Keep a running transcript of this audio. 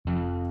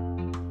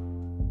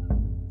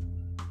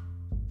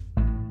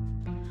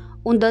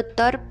Un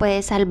doctor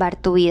puede salvar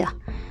tu vida,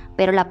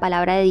 pero la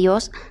palabra de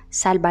Dios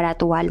salvará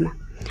tu alma.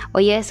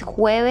 Hoy es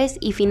jueves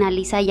y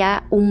finaliza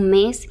ya un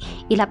mes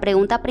y la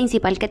pregunta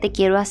principal que te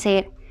quiero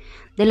hacer,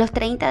 de los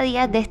 30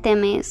 días de este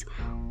mes,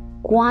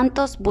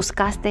 ¿cuántos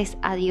buscaste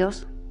a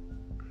Dios?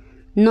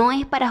 No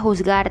es para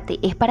juzgarte,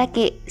 es para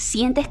que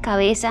sientes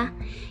cabeza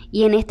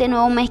y en este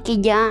nuevo mes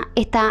que ya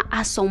está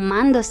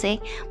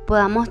asomándose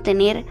podamos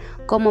tener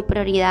como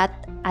prioridad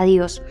a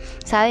Dios.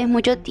 Sabes,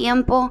 mucho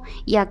tiempo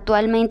y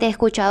actualmente he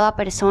escuchado a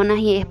personas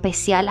y en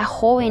especial a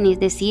jóvenes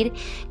decir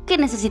que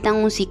necesitan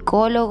un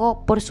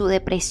psicólogo por su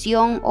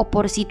depresión o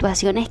por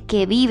situaciones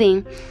que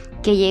viven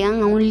que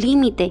llegan a un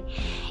límite,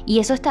 y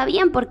eso está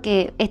bien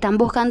porque están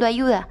buscando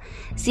ayuda.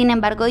 Sin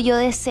embargo, yo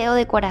deseo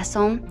de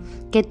corazón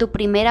que tu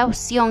primera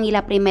opción y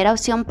la primera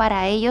opción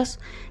para ellos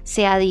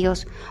sea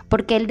Dios,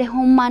 porque Él dejó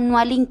un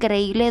manual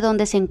increíble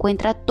donde se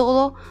encuentra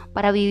todo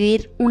para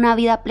vivir una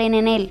vida plena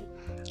en Él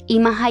y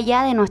más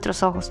allá de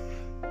nuestros ojos.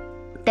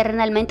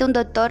 Terrenalmente, un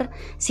doctor,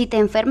 si te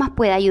enfermas,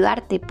 puede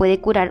ayudarte, puede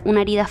curar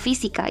una herida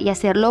física y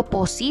hacer lo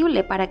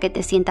posible para que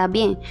te sientas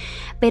bien.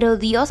 Pero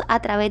Dios,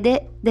 a través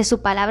de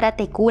su palabra,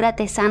 te cura,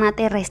 te sana,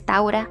 te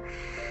restaura,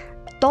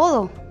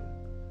 todo.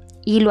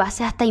 Y lo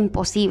hace hasta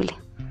imposible,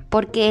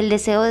 porque el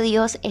deseo de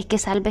Dios es que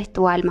salves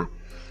tu alma.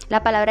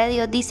 La palabra de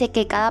Dios dice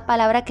que cada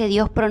palabra que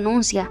Dios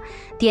pronuncia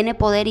tiene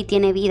poder y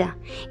tiene vida.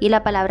 Y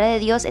la palabra de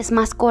Dios es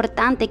más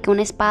cortante que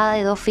una espada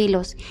de 2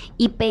 filos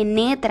y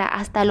penetra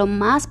hasta lo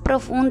más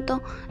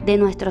profundo de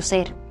nuestro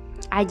ser.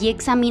 Allí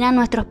examina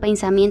nuestros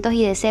pensamientos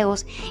y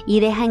deseos y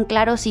deja en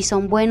claro si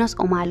son buenos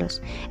o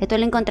malos. Esto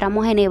lo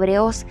encontramos en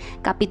Hebreos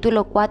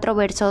capítulo 4,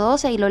 verso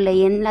 12 y lo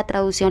leí en la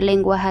traducción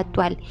lenguaje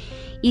actual.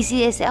 Y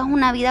si deseas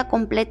una vida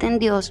completa en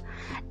Dios,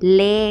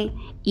 lee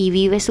y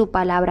vive su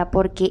palabra,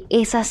 porque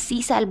esa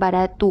sí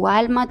salvará tu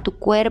alma, tu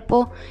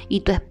cuerpo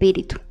y tu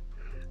espíritu.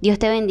 Dios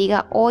te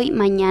bendiga hoy,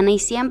 mañana y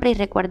siempre, y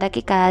recuerda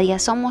que cada día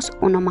somos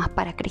uno más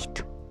para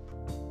Cristo.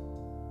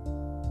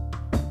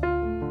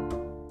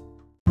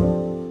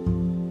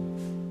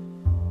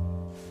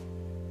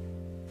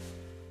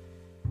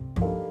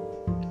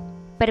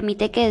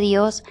 Permite que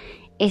Dios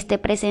esté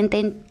presente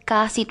en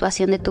cada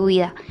situación de tu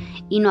vida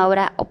y no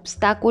habrá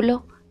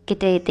obstáculo que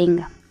te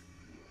detenga.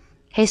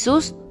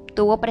 Jesús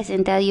tuvo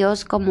presente a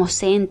Dios como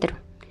centro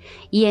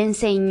y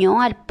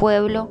enseñó al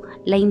pueblo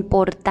la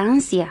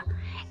importancia,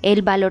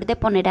 el valor de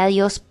poner a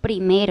Dios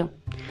primero.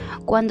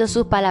 Cuando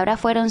sus palabras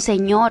fueron: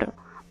 Señor,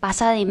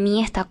 pasa de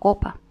mí esta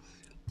copa.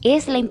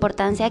 Es la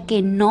importancia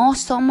que no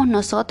somos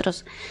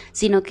nosotros,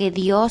 sino que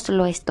Dios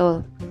lo es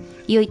todo.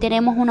 Y hoy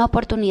tenemos una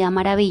oportunidad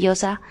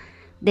maravillosa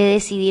de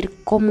decidir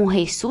cómo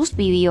Jesús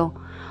vivió,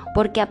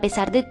 porque a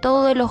pesar de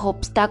todos los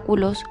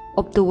obstáculos,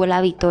 obtuvo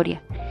la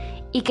victoria.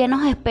 ¿Y qué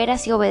nos espera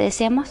si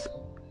obedecemos?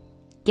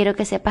 Quiero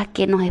que sepas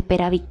que nos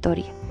espera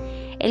victoria.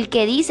 El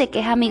que dice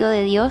que es amigo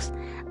de Dios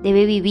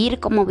debe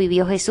vivir como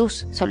vivió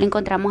Jesús. Solo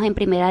encontramos en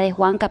 1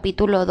 Juan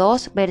capítulo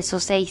 2,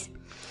 verso 6.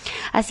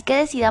 Así que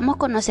decidamos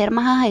conocer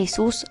más a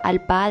Jesús,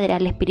 al Padre,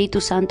 al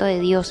Espíritu Santo de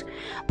Dios,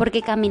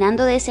 porque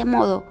caminando de ese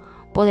modo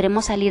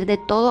podremos salir de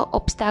todo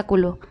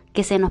obstáculo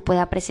que se nos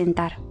pueda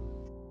presentar.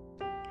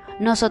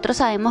 Nosotros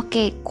sabemos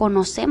que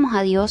conocemos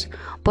a Dios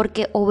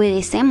porque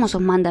obedecemos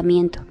sus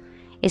mandamientos.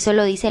 Eso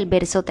lo dice el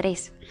verso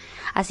 3.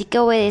 Así que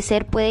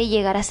obedecer puede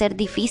llegar a ser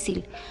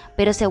difícil,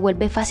 pero se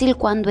vuelve fácil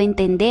cuando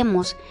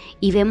entendemos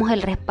y vemos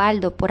el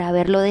respaldo por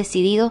haberlo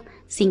decidido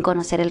sin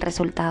conocer el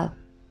resultado.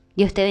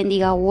 Dios te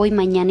bendiga hoy,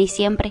 mañana y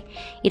siempre,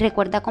 y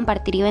recuerda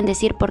compartir y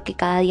bendecir, porque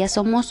cada día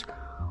somos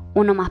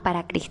uno más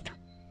para Cristo.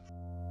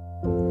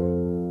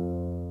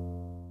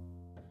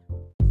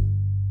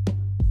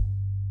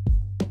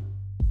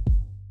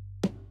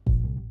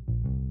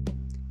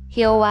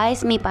 Jehová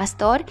es mi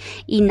pastor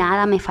y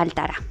nada me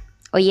faltará.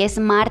 Hoy es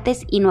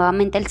martes y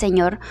nuevamente el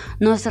Señor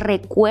nos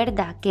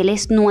recuerda que Él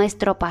es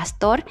nuestro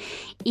pastor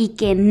y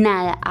que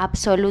nada,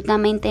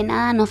 absolutamente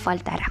nada nos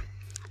faltará.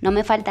 No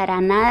me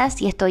faltará nada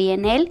si estoy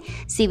en Él,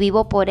 si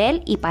vivo por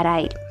Él y para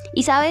Él.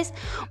 Y sabes,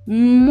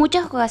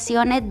 muchas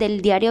ocasiones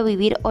del diario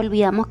vivir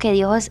olvidamos que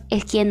Dios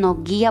es quien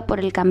nos guía por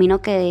el camino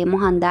que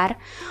debemos andar,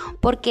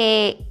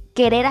 porque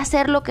querer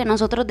hacer lo que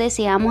nosotros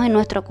deseamos en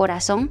nuestro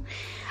corazón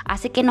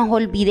hace que nos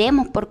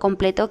olvidemos por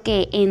completo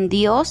que en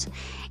Dios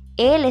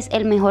Él es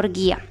el mejor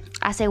guía,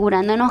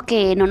 asegurándonos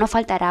que no nos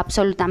faltará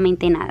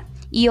absolutamente nada.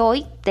 Y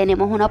hoy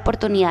tenemos una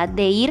oportunidad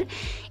de ir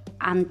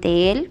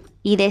ante Él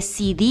y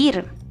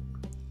decidir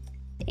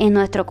en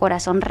nuestro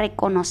corazón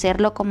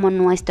reconocerlo como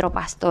nuestro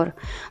pastor,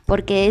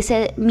 porque de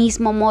ese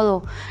mismo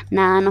modo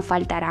nada nos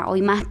faltará.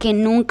 Hoy más que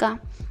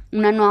nunca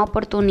una nueva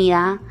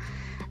oportunidad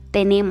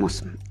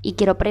tenemos y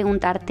quiero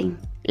preguntarte,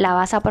 ¿la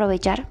vas a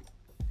aprovechar?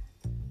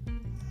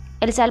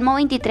 El Salmo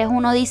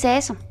 23:1 dice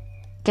eso,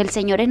 que el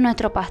Señor es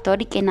nuestro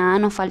pastor y que nada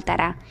nos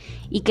faltará,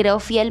 y creo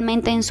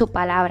fielmente en su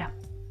palabra.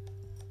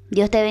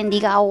 Dios te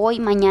bendiga hoy,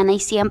 mañana y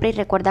siempre, y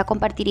recuerda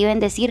compartir y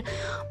bendecir,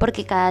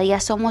 porque cada día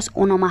somos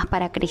uno más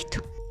para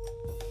Cristo.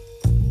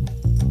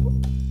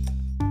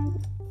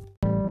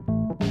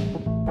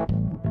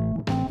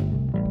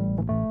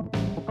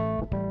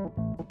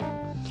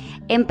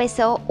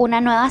 Empezó una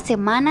nueva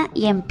semana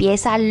y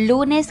empieza el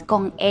lunes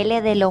con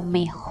L de lo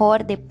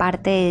mejor de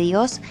parte de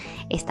Dios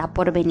está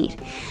por venir.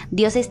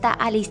 Dios está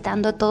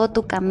alistando todo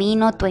tu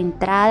camino, tu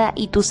entrada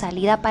y tu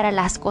salida para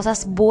las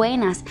cosas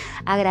buenas,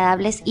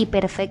 agradables y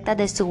perfectas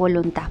de su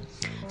voluntad.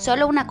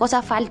 Solo una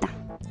cosa falta: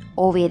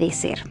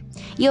 obedecer.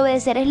 Y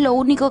obedecer es lo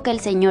único que el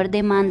Señor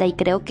demanda, y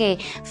creo que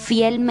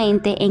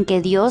fielmente en que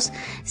Dios,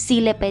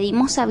 si le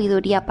pedimos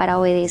sabiduría para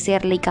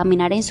obedecerle y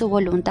caminar en su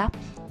voluntad,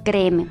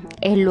 créeme,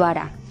 Él lo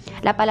hará.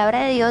 La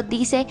palabra de Dios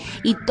dice: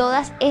 y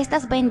todas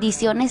estas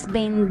bendiciones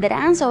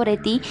vendrán sobre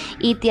ti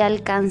y te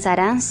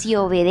alcanzarán si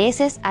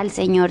obedeces al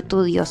Señor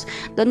tu Dios.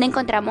 ¿Dónde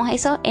encontramos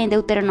eso? En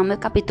Deuteronomio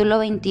capítulo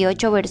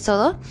 28, verso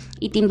 2.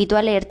 Y te invito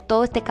a leer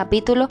todo este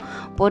capítulo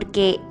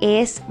porque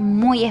es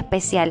muy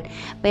especial,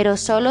 pero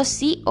solo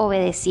si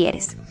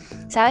obedecieres.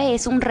 ¿Sabes?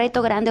 Es un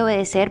reto grande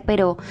obedecer,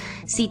 pero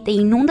si te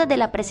inundas de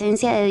la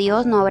presencia de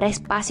Dios, no habrá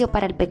espacio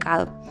para el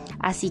pecado.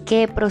 Así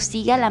que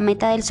prosiga la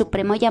meta del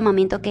supremo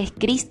llamamiento que es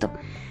Cristo,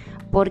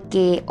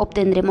 porque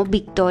obtendremos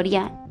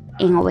victoria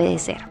en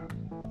obedecer.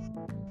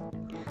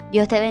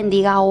 Dios te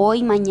bendiga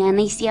hoy,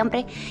 mañana y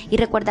siempre, y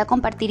recuerda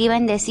compartir y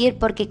bendecir,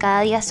 porque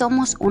cada día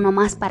somos uno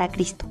más para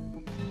Cristo.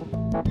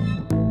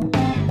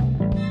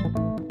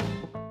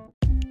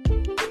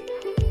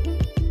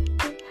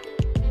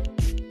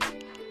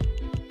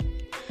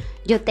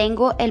 Yo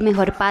tengo el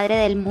mejor Padre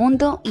del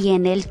mundo y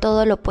en Él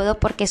todo lo puedo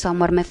porque su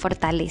amor me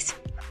fortalece.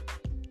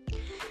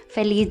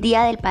 Feliz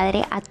Día del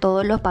Padre a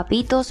todos los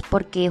papitos,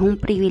 porque es un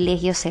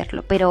privilegio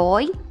serlo. Pero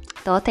hoy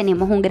todos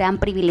tenemos un gran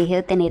privilegio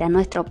de tener a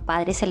nuestro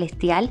Padre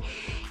Celestial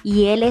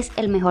y Él es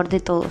el mejor de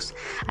todos.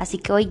 Así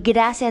que hoy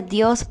gracias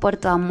Dios por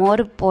tu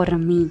amor por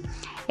mí.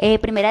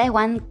 Primera de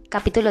Juan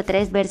capítulo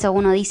 3 verso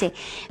 1 dice: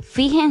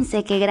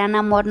 fíjense qué gran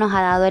amor nos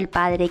ha dado el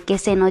Padre, que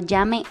se nos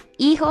llame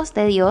hijos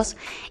de Dios,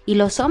 y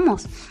lo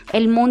somos.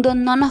 El mundo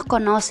no nos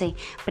conoce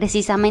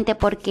precisamente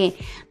porque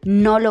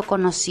no lo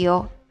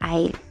conoció a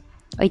Él.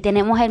 Hoy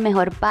tenemos el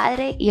mejor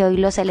Padre y hoy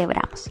lo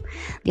celebramos.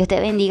 Dios te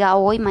bendiga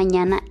hoy,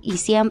 mañana y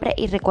siempre,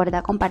 y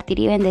recuerda compartir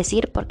y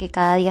bendecir, porque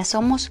cada día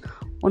somos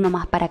uno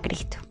más para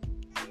Cristo.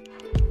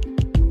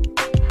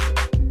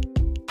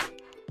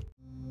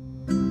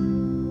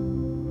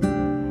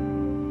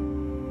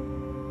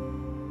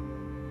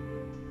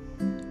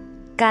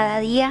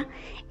 Cada día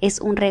es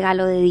un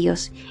regalo de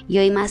Dios y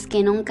hoy más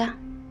que nunca,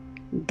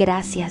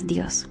 gracias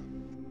Dios.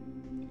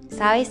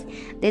 ¿Sabes?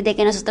 Desde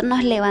que nosotros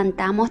nos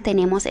levantamos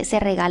tenemos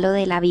ese regalo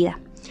de la vida.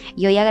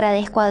 Y hoy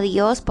agradezco a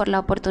Dios por la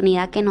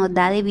oportunidad que nos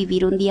da de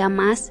vivir un día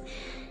más.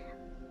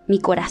 Mi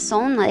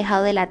corazón no ha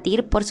dejado de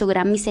latir por su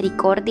gran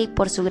misericordia y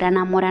por su gran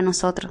amor a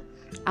nosotros.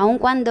 Aun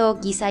cuando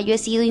quizá yo he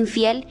sido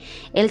infiel,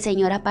 el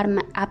Señor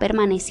ha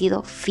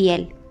permanecido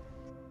fiel.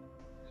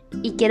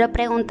 Y quiero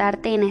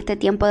preguntarte en este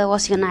tiempo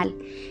devocional: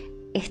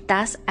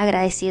 ¿estás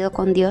agradecido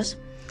con Dios?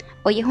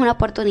 Hoy es una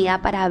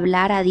oportunidad para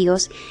hablar a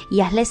Dios y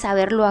hazle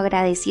saber lo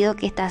agradecido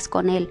que estás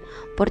con Él,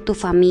 por tu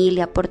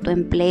familia, por tu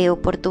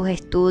empleo, por tus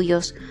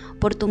estudios,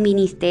 por tu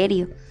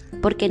ministerio,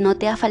 porque no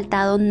te ha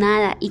faltado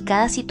nada, y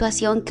cada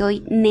situación que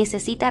hoy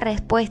necesita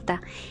respuesta,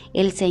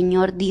 el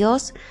Señor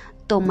Dios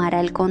tomará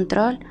el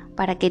control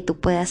para que tú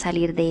puedas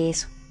salir de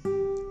eso.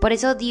 Por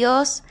eso,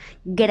 Dios,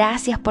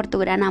 gracias por tu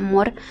gran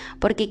amor,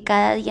 porque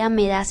cada día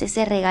me das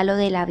ese regalo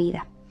de la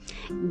vida.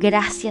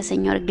 Gracias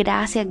Señor,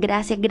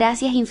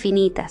 gracias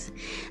infinitas.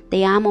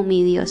 Te amo,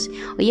 mi Dios.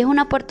 Hoy es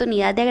una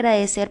oportunidad de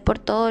agradecer por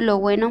todo lo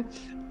bueno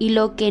y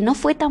lo que no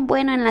fue tan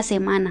bueno en la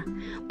semana,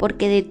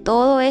 porque de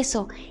todo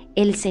eso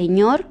el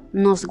Señor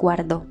nos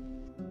guardó.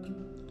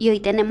 Y hoy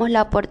tenemos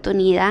la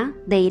oportunidad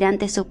de ir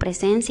ante su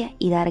presencia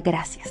y dar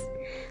gracias.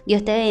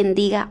 Dios te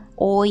bendiga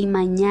hoy,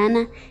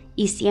 mañana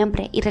y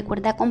siempre. Y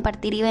recuerda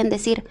compartir y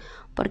bendecir,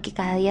 porque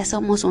cada día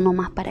somos uno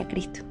más para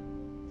Cristo.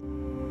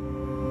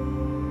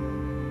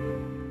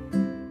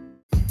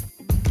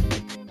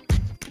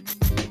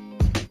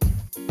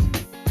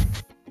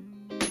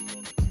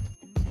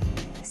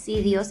 Si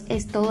Dios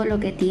es todo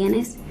lo que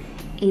tienes,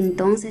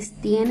 entonces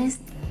tienes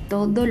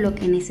todo lo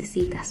que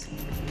necesitas.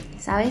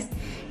 ¿Sabes?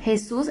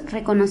 Jesús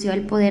reconoció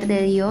el poder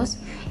de Dios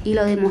y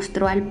lo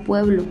demostró al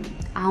pueblo,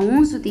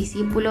 aún sus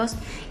discípulos,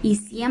 y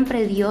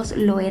siempre Dios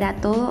lo era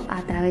todo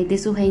a través de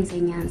sus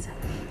enseñanzas.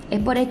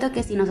 Es por esto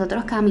que si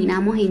nosotros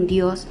caminamos en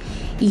Dios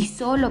y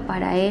solo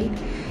para Él,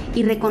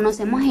 y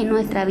reconocemos en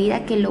nuestra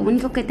vida que lo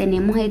único que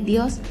tenemos es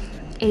Dios,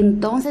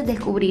 entonces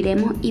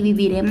descubriremos y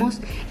viviremos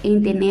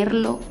en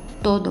tenerlo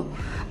todo,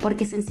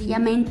 porque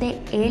sencillamente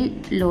Él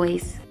lo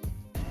es.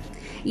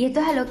 Y esto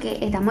es a lo que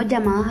estamos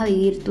llamados a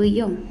vivir tú y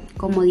yo,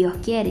 como Dios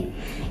quiere.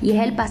 Y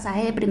es el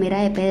pasaje de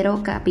Primera de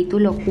Pedro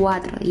capítulo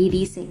 4, y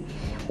dice: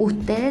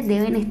 ustedes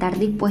deben estar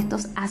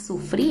dispuestos a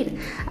sufrir,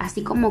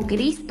 así como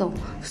Cristo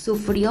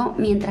sufrió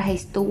mientras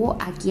estuvo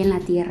aquí en la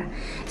tierra.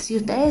 Si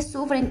ustedes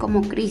sufren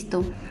como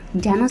Cristo,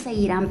 ya no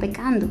seguirán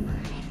pecando.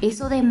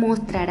 Eso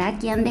demostrará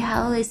que han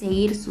dejado de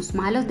seguir sus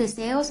malos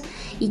deseos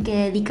y que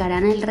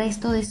dedicarán el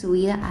resto de su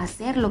vida a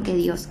hacer lo que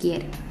Dios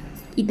quiere.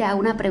 Y te hago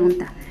una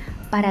pregunta: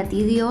 ¿para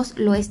ti Dios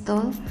lo es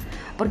todo?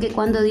 porque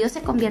cuando Dios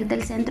se convierte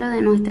el centro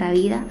de nuestra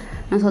vida,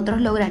 nosotros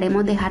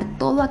lograremos dejar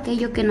todo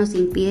aquello que nos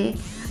impide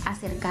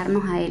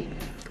acercarnos a Él,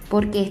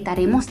 porque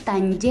estaremos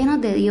tan llenos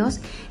de Dios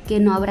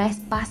que no habrá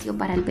espacio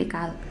para el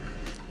pecado.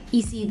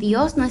 Y si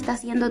Dios no está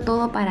haciendo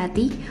todo para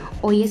ti,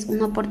 hoy es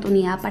una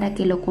oportunidad para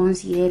que lo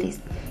consideres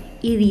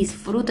y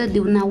disfrutes de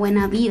una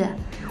buena vida,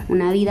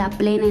 una vida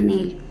plena en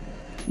Él.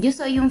 Yo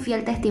soy un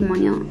fiel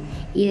testimonio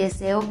y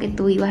deseo que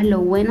tú vivas lo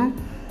bueno,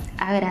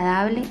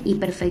 agradable y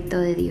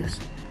perfecto de Dios.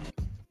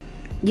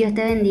 Dios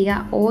te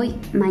bendiga hoy,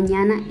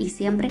 mañana y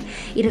siempre.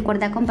 Y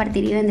recuerda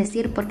compartir y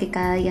bendecir, porque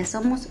cada día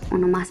somos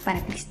uno más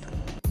para Cristo.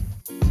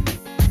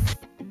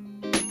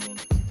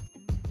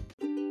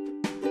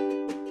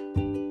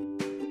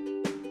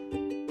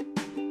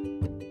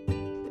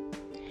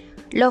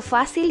 Lo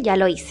fácil ya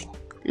lo hice,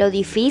 lo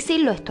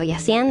difícil lo estoy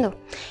haciendo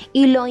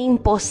y lo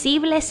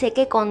imposible sé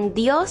que con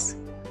Dios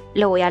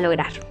lo voy a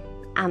lograr.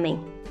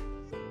 Amén.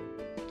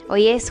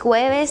 Hoy es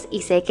jueves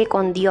y sé que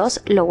con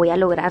Dios lo voy a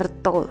lograr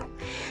todo.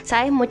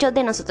 Sabes, muchos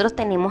de nosotros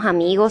tenemos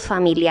amigos,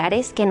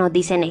 familiares que nos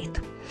dicen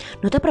esto.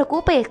 No te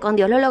preocupes, con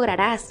Dios lo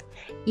lograrás.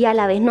 Y a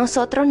la vez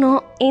nosotros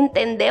no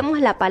entendemos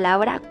la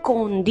palabra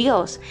con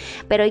Dios.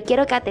 Pero hoy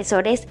quiero que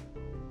atesores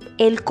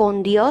el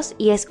con Dios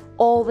y es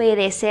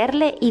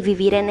obedecerle y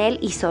vivir en Él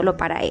y solo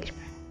para Él.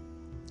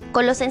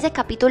 Colosenses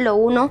capítulo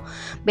 1,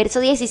 verso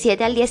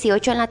 17 al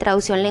 18 en la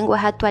traducción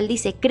lenguaje actual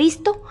dice: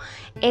 Cristo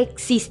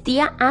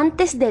existía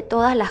antes de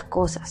todas las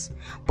cosas.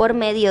 Por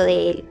medio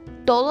de Él,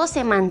 todos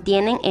se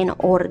mantienen en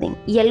orden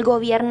y Él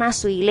gobierna a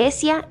su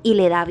iglesia y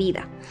le da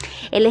vida.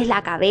 Él es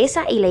la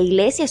cabeza y la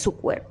iglesia es su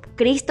cuerpo.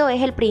 Cristo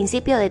es el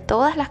principio de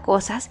todas las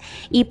cosas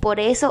y por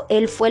eso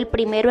Él fue el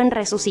primero en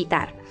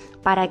resucitar,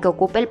 para que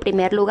ocupe el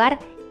primer lugar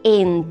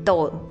en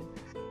todo.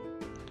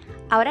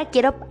 Ahora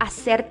quiero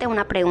hacerte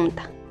una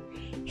pregunta.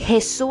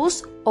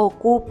 ¿Jesús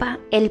ocupa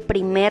el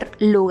primer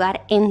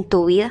lugar en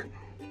tu vida?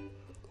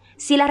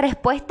 Si la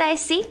respuesta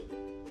es sí,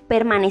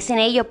 permanece en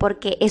ello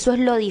porque eso es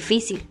lo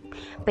difícil,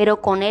 pero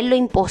con Él lo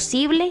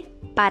imposible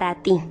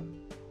para ti.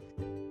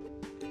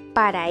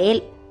 Para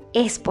Él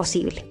es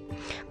posible.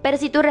 Pero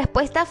si tu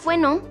respuesta fue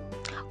no,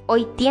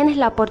 hoy tienes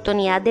la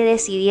oportunidad de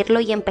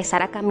decidirlo y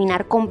empezar a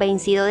caminar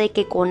convencido de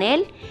que con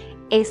Él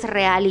es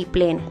real y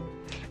pleno.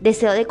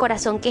 Deseo de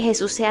corazón que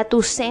Jesús sea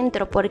tu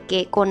centro,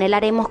 porque con Él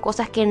haremos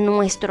cosas que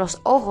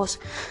nuestros ojos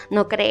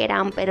no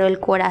creerán, pero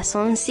el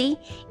corazón sí,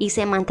 y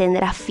se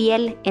mantendrá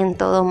fiel en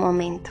todo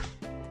momento.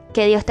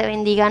 Que Dios te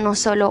bendiga no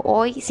solo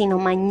hoy, sino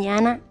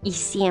mañana y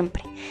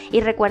siempre.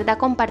 Y recuerda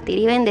compartir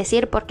y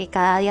bendecir, porque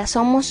cada día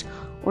somos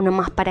uno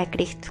más para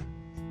Cristo.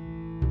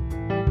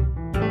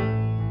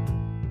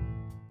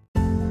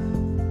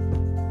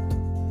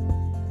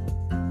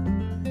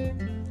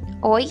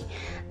 Hoy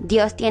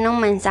Dios tiene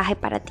un mensaje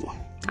para ti.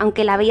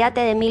 Aunque la vida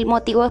te dé 1000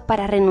 motivos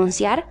para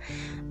renunciar,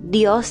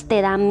 Dios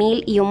te da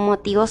 1001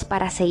 motivos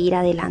para seguir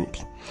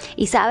adelante.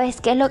 ¿Y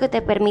sabes qué es lo que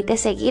te permite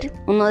seguir?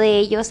 Uno de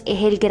ellos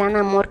es el gran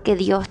amor que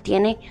Dios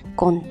tiene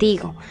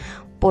contigo,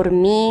 por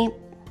mí,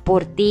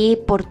 por ti,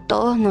 por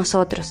todos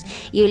nosotros.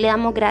 Y hoy le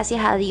damos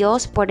gracias a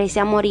Dios por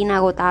ese amor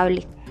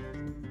inagotable.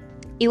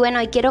 Y bueno,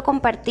 hoy quiero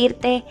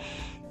compartirte,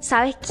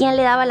 ¿sabes quién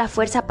le daba la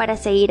fuerza para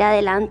seguir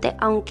adelante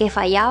aunque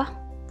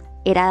fallaba?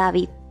 Era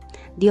David.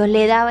 Dios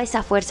le daba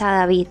esa fuerza a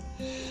David.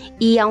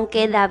 Y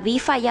aunque David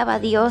fallaba a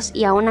Dios,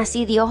 y aún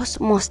así Dios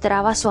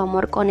mostraba su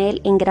amor con él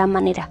en gran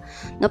manera.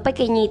 No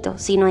pequeñito,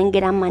 sino en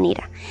gran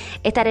manera.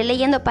 Estaré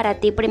leyendo para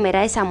ti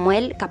 1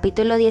 Samuel,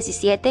 capítulo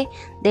 17,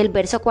 del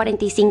verso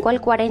 45 al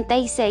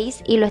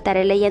 46, y lo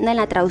estaré leyendo en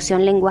la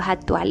traducción lenguaje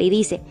actual. Y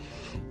dice: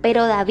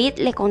 Pero David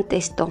le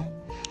contestó: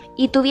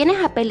 ¿Y tú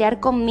vienes a pelear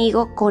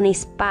conmigo con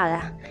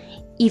espada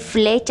y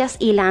flechas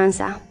y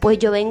lanza? Pues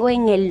yo vengo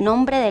en el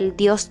nombre del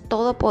Dios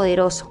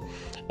Todopoderoso,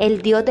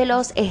 el Dios de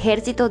los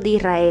ejércitos de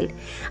Israel,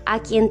 a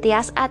quien te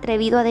has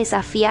atrevido a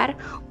desafiar.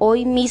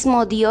 Hoy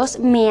mismo Dios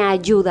me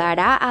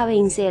ayudará a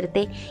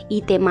vencerte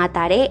y te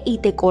mataré y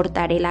te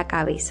cortaré la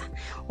cabeza.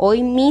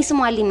 Hoy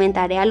mismo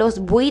alimentaré a los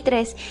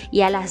buitres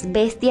y a las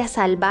bestias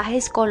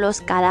salvajes con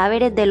los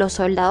cadáveres de los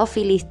soldados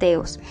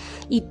filisteos,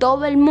 y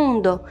todo el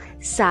mundo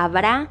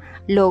sabrá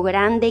lo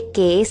grande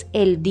que es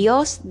el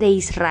Dios de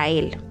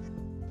Israel.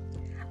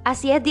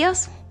 Así es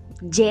Dios.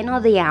 Lleno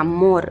de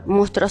amor,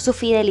 mostró su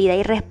fidelidad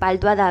y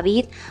respaldo a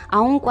David,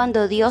 aun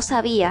cuando Dios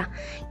sabía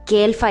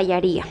que él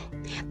fallaría.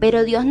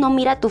 Pero Dios no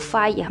mira tu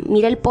falla,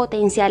 mira el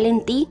potencial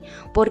en ti,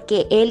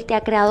 porque Él te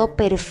ha creado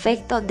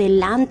perfecto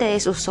delante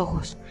de sus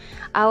ojos.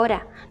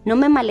 Ahora, no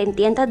me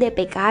malentiendas de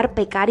pecar,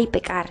 pecar y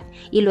pecar,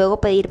 y luego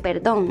pedir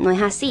perdón. No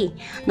es así.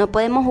 No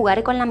podemos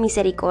jugar con la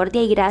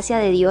misericordia y gracia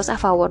de Dios a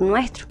favor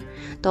nuestro.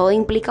 Todo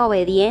implica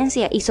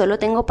obediencia, y solo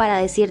tengo para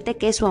decirte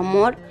que su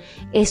amor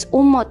es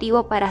un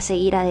motivo para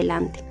seguir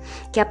adelante.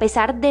 Que a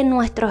pesar de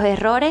nuestros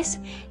errores,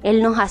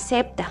 Él nos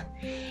acepta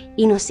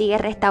y nos sigue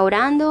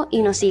restaurando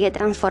y nos sigue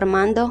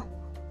transformando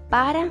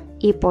para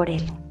y por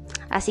Él.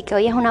 Así que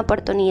hoy es una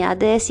oportunidad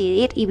de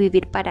decidir y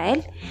vivir para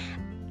Él.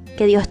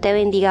 Que Dios te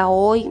bendiga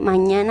hoy,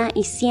 mañana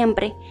y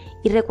siempre.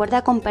 Y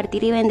recuerda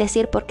compartir y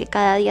bendecir, porque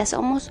cada día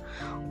somos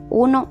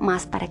uno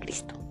más para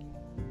Cristo.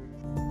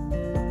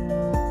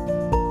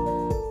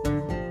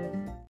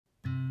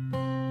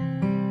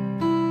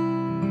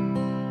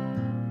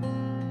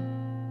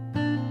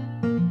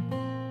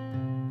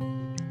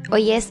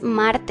 Hoy es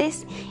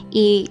martes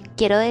y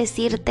quiero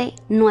decirte,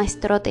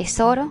 nuestro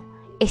tesoro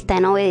está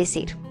en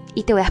obedecer.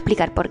 Y te voy a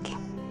explicar por qué.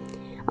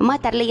 Vamos a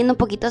estar leyendo un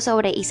poquito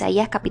sobre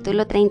Isaías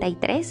capítulo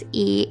 33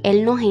 y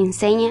él nos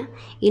enseña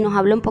y nos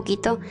habla un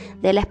poquito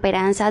de la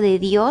esperanza de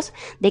Dios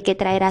de que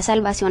traerá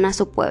salvación a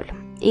su pueblo.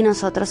 Y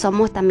nosotros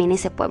somos también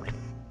ese pueblo.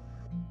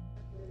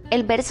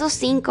 El verso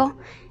 5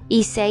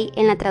 y 6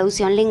 en la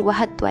traducción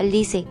lenguaje actual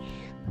dice: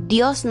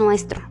 Dios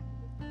nuestro,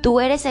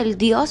 tú eres el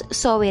Dios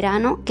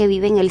soberano que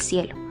vive en el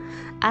cielo.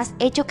 Has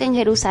hecho que en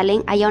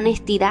Jerusalén haya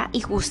honestidad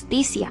y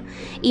justicia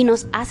y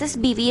nos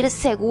haces vivir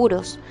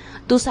seguros.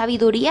 Tu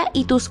sabiduría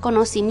y tus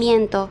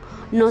conocimientos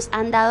nos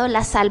han dado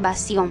la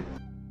salvación.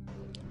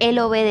 El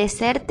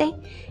obedecerte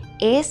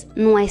es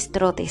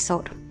nuestro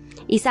tesoro.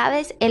 Y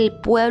sabes, el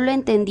pueblo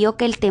entendió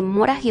que el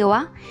temor a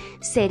Jehová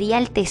sería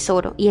el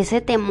tesoro y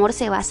ese temor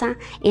se basa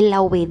en la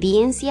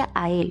obediencia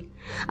a Él.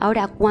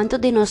 Ahora, ¿cuántos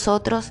de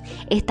nosotros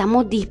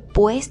estamos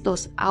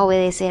dispuestos a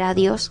obedecer a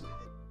Dios?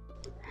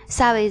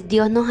 Sabes,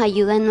 Dios nos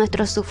ayuda en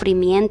nuestros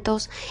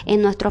sufrimientos,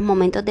 en nuestros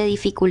momentos de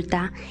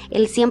dificultad.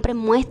 Él siempre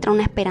muestra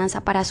una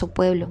esperanza para su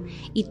pueblo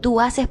y tú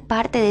haces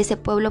parte de ese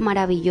pueblo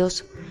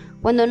maravilloso.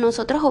 Cuando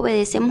nosotros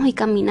obedecemos y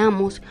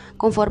caminamos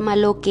conforme a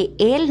lo que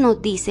Él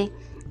nos dice,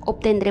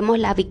 obtendremos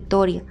la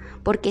victoria,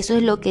 porque eso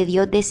es lo que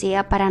Dios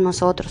desea para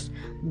nosotros,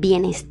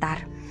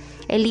 bienestar.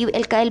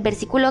 El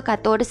versículo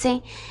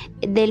 14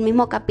 del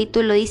mismo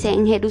capítulo dice: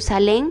 en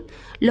Jerusalén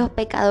los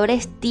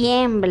pecadores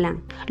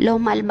tiemblan, los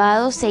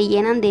malvados se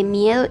llenan de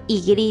miedo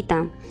y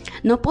gritan.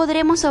 No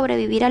podremos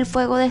sobrevivir al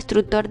fuego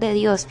destructor de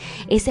Dios.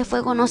 Ese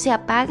fuego no se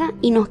apaga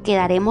y nos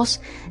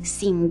quedaremos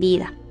sin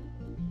vida.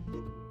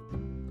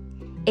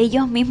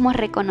 Ellos mismos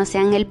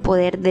reconocían el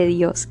poder de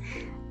Dios.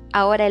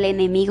 Ahora el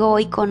enemigo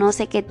hoy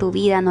conoce que tu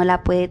vida no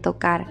la puede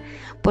tocar,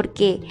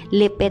 porque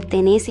le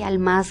pertenece al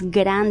más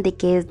grande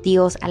que es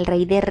Dios, al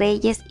Rey de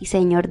Reyes y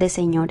Señor de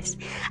Señores.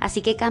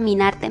 Así que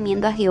caminar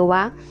temiendo a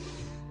Jehová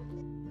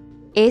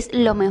es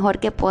lo mejor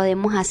que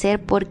podemos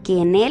hacer, porque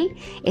en Él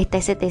está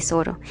ese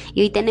tesoro.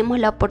 Y hoy tenemos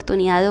la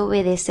oportunidad de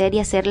obedecer y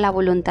hacer la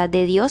voluntad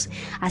de Dios.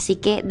 Así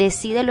que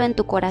decídelo en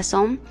tu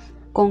corazón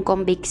con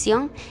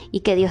convicción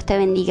y que Dios te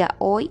bendiga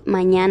hoy,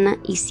 mañana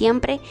y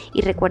siempre.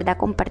 Y recuerda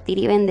compartir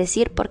y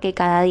bendecir, porque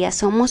cada día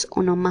somos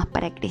uno más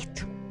para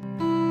Cristo.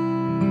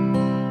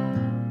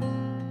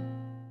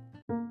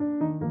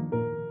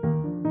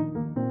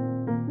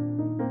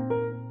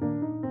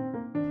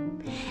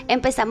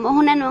 Empezamos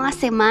una nueva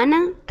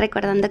semana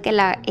recordando que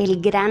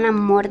el gran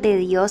amor de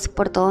Dios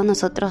por todos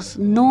nosotros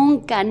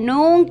nunca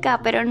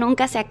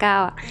se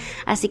acaba.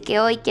 Así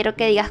que hoy quiero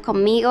que digas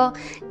conmigo: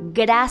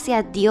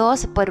 gracias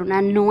Dios por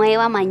una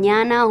nueva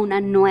mañana, una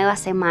nueva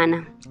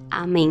semana.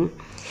 Amén.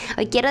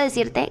 Hoy quiero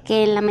decirte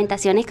que en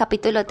Lamentaciones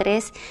capítulo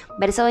 3,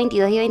 versos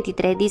 22 y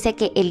 23 dice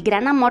que el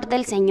gran amor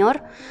del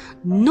Señor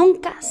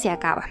nunca se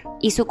acaba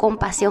y su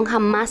compasión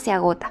jamás se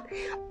agota.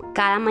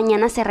 Cada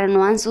mañana se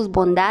renuevan sus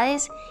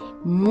bondades,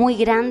 muy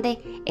grande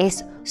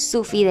es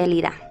su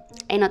fidelidad.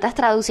 En otras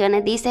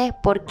traducciones dice: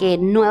 porque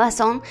nuevas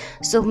son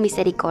sus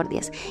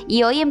misericordias.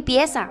 Y hoy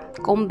empieza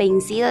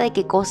convencido de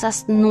que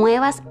cosas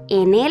nuevas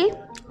en Él,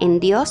 en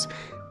Dios,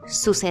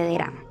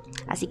 sucederán.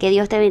 Así que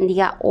Dios te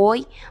bendiga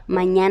hoy,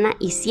 mañana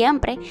y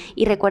siempre.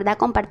 Y recuerda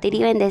compartir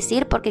y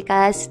bendecir, porque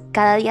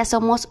cada día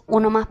somos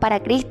uno más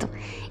para Cristo.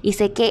 Y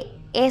sé que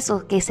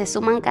esos que se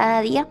suman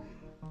cada día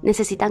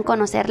necesitan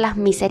conocer las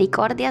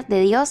misericordias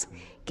de Dios,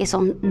 que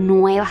son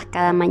nuevas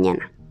cada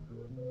mañana.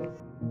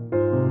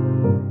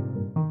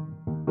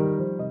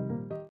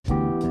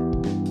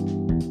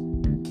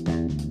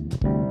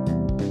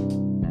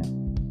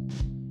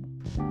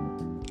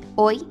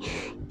 Hoy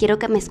quiero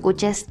que me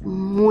escuches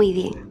muy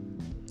bien.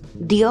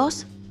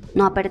 Dios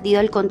no ha perdido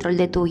el control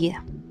de tu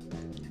vida.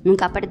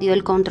 Nunca ha perdido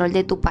el control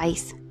de tu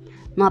país.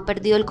 No ha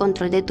perdido el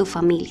control de tu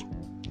familia.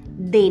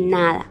 De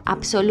nada,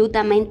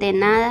 absolutamente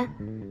nada.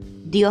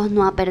 Dios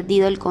no ha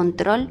perdido el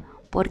control,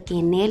 porque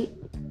en Él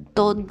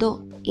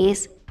todo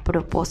es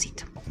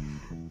propósito.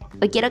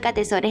 Hoy quiero que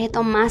atesores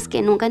esto más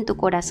que nunca en tu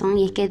corazón,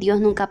 y es que Dios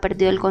nunca ha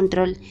perdido el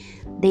control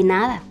de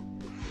nada.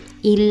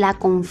 Y la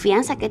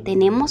confianza que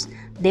tenemos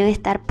debe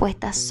estar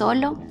puesta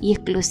solo y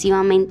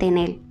exclusivamente en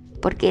Él,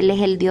 porque Él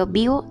es el Dios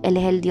vivo, Él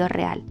es el Dios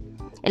real.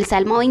 El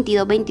Salmo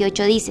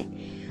 22:28 dice: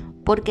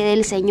 porque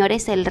del Señor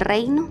es el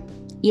reino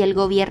y Él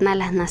gobierna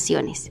las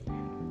naciones.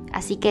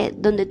 Así que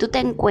donde tú te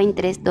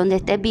encuentres, donde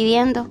estés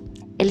viviendo,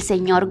 el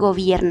Señor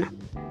gobierna.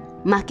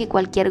 Más que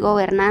cualquier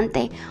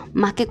gobernante,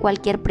 más que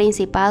cualquier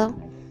principado,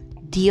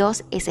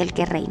 Dios es el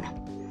que reina.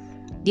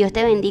 Dios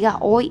te bendiga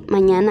hoy,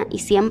 mañana y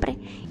siempre.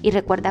 Y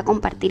recuerda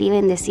compartir y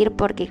bendecir,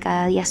 porque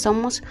cada día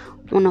somos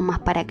uno más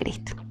para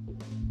Cristo.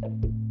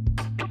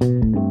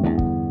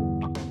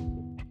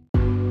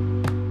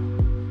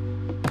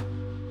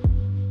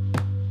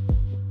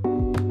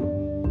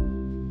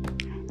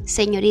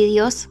 Señor y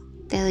Dios,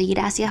 te doy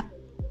gracias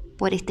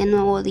por este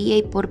nuevo día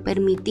y por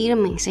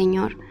permitirme,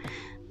 Señor,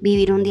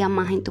 vivir un día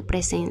más en tu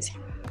presencia.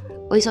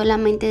 Hoy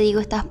solamente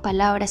digo estas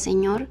palabras: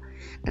 Señor,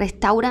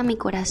 restaura mi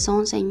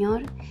corazón,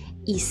 Señor,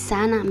 y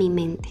sana mi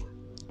mente.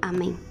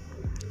 Amén.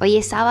 Hoy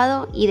es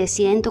sábado y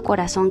decide en tu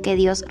corazón que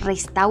Dios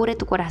restaure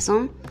tu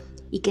corazón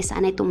y que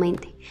sane tu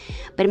mente.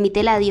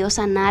 Permítele a Dios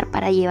sanar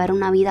para llevar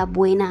una vida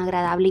buena,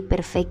 agradable y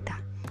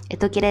perfecta.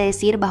 Esto quiere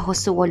decir bajo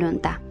su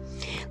voluntad.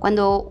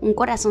 Cuando un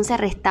corazón se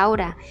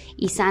restaura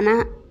y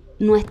sana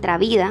nuestra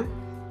vida,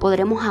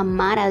 podremos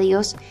amar a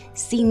Dios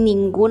sin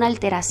ninguna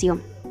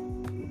alteración.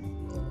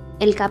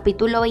 El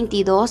capítulo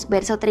 22,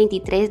 verso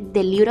 33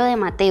 del libro de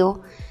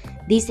Mateo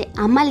dice: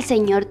 ama al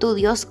Señor tu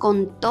Dios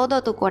con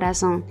todo tu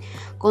corazón,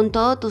 con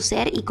todo tu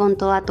ser y con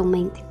toda tu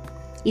mente.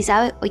 Y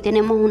sabes, hoy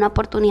tenemos una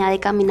oportunidad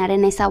de caminar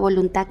en esa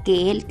voluntad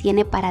que Él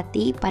tiene para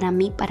ti, para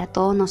mí, para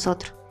todos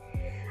nosotros.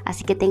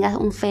 Así que tengas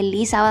un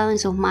feliz sábado en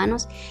sus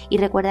manos y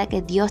recuerda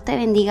que Dios te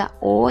bendiga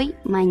hoy,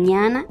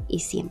 mañana y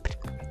siempre.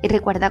 Y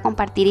recuerda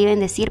compartir y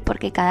bendecir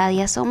porque cada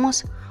día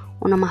somos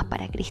uno más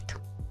para Cristo.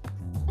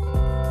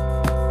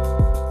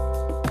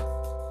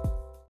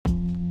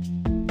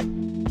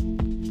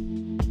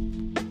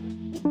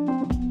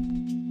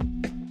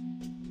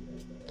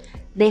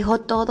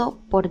 Dejo todo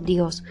por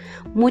Dios.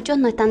 Muchos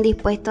no están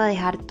dispuestos a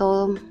dejar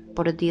todo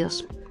por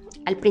Dios.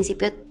 Al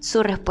principio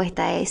su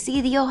respuesta es: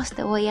 sí, Dios,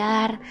 te voy a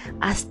dar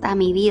hasta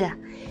mi vida.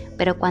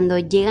 Pero cuando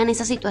llegan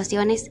esas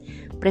situaciones,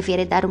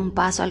 prefieres dar un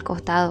paso al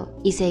costado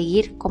y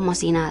seguir como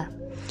si nada.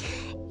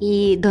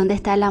 ¿Y dónde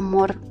está el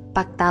amor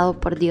pactado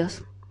por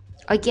Dios?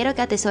 Hoy quiero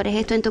que atesores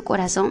esto en tu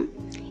corazón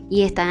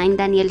y está en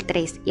Daniel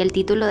 3. Y el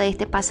título de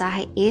este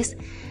pasaje es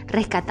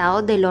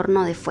Rescatados del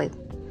horno de fuego.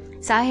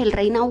 Sabes, el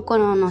rey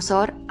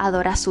Nabucodonosor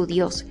adora a su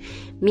Dios,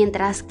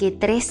 mientras que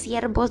 3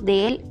 siervos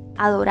de él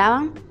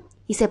adoraban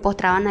y se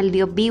postraban al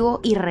Dios vivo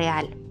y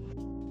real.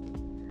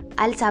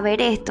 Al saber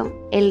esto,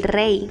 el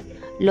rey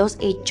los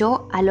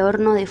echó al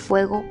horno de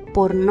fuego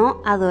por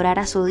no adorar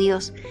a su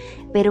Dios,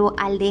 pero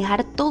al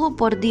dejar todo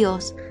por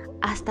Dios,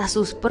 hasta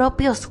sus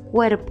propios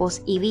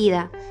cuerpos y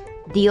vida,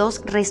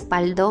 Dios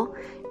respaldó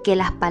que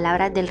las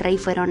palabras del rey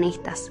fueron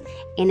estas,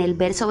 en el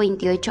verso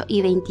 28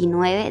 y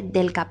 29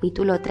 del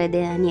capítulo 3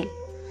 de Daniel.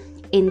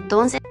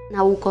 Entonces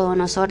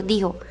Nabucodonosor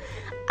dijo: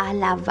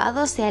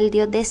 alabado sea el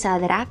Dios de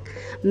Sadrach,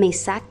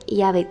 Mesach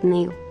y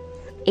Abednego.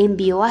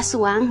 Envió a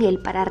su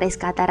ángel para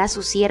rescatar a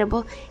sus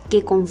siervos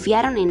que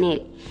confiaron en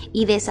él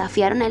y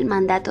desafiaron el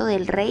mandato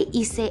del rey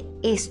y se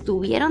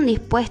estuvieron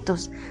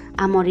dispuestos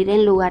a morir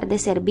en lugar de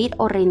servir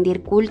o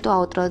rendir culto a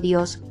otro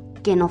Dios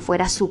que no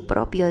fuera su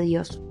propio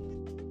Dios.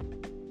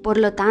 Por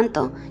lo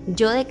tanto,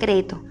 yo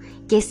decreto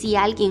que si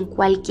alguien,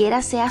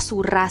 cualquiera sea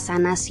su raza,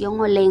 nación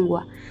o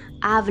lengua,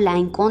 habla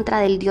en contra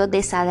del Dios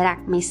de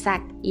Sadrach,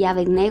 Mesach y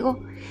Abednego,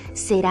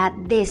 será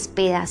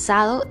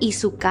despedazado y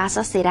su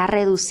casa será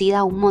reducida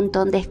a un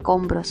montón de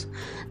escombros.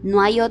 No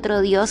hay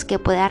otro Dios que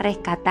pueda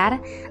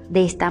rescatar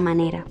de esta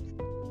manera.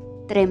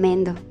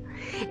 Tremendo.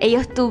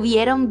 Ellos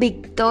tuvieron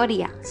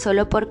victoria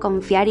solo por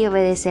confiar y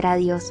obedecer a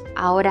Dios.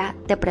 Ahora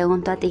te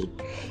pregunto a ti,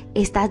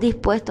 ¿estás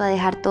dispuesto a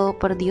dejar todo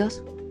por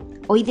Dios?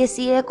 Hoy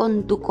decide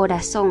con tu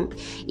corazón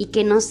y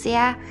que no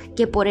sea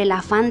que por el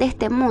afán de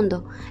este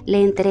mundo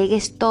le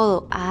entregues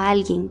todo a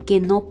alguien que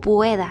no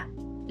pueda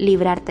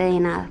librarte de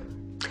nada.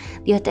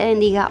 Dios te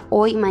bendiga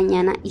hoy,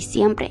 mañana y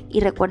siempre, y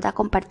recuerda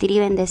compartir y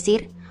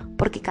bendecir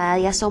porque cada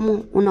día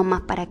somos uno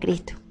más para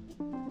Cristo.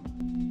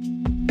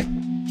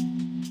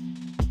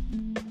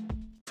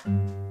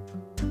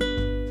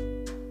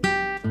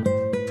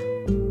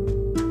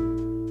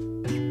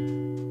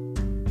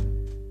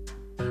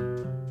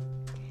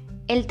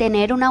 El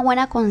tener una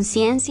buena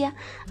conciencia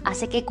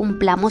hace que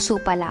cumplamos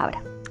su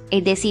palabra,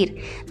 es decir,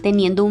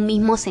 teniendo un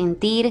mismo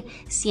sentir,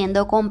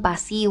 siendo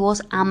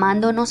compasivos,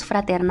 amándonos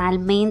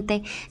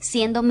fraternalmente,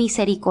 siendo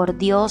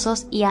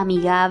misericordiosos y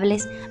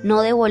amigables,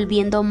 no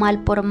devolviendo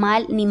mal por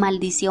mal ni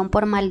maldición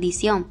por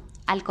maldición.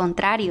 Al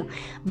contrario,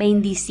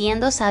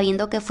 bendiciendo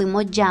sabiendo que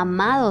fuimos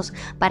llamados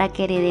para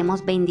que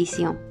heredemos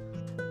bendición.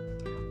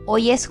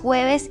 Hoy es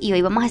jueves y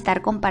hoy vamos a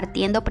estar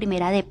compartiendo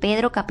Primera de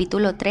Pedro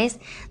capítulo 3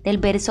 del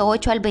verso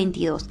 8 al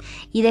 22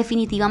 y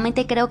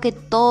definitivamente creo que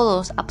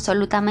todos,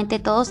 absolutamente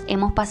todos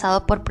hemos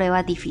pasado por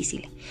pruebas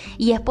difíciles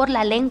y es por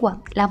la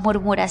lengua, la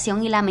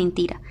murmuración y la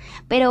mentira,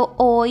 pero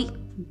hoy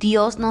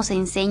Dios nos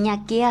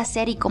enseña qué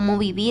hacer y cómo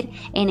vivir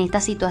en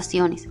estas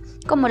situaciones,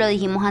 como lo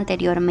dijimos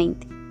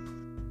anteriormente.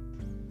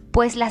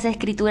 Pues las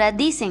escrituras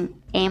dicen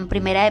en 1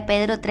 de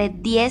Pedro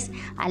 3, 10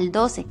 al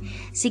 12,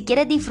 si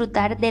quieres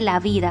disfrutar de la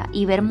vida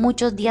y ver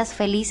muchos días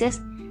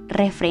felices,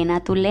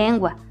 refrena tu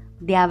lengua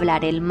de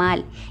hablar el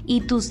mal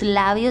y tus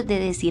labios de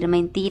decir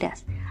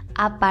mentiras.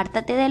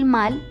 Apártate del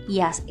mal y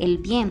haz el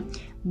bien.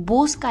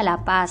 Busca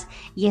la paz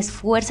y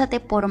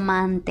esfuérzate por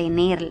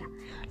mantenerla.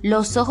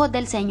 Los ojos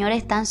del Señor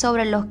están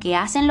sobre los que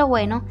hacen lo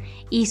bueno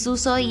y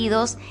sus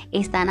oídos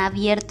están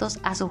abiertos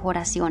a sus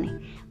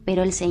oraciones.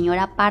 Pero el Señor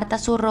aparta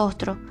su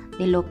rostro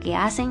de lo que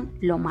hacen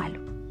lo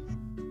malo.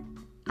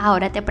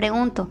 Ahora te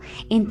pregunto,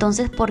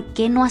 entonces, ¿por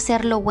qué no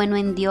hacer lo bueno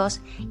en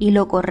Dios y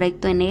lo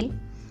correcto en Él?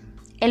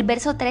 El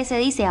verso 13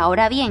 dice,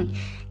 ahora bien,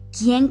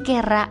 ¿quién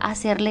querrá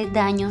hacerles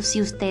daño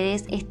si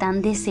ustedes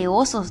están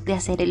deseosos de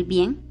hacer el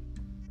bien?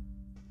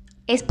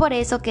 Es por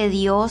eso que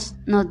Dios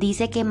nos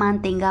dice que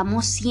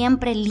mantengamos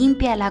siempre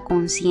limpia la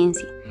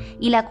conciencia.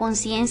 Y la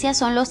conciencia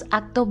son los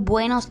actos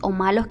buenos o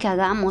malos que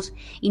hagamos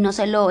y no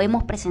se lo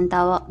hemos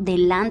presentado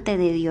delante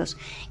de Dios.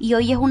 Y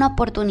hoy es una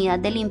oportunidad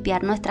de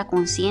limpiar nuestra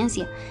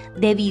conciencia,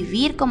 de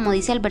vivir, como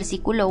dice el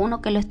versículo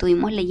 1 que lo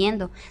estuvimos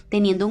leyendo,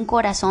 teniendo un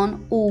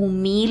corazón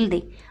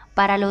humilde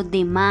para los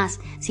demás,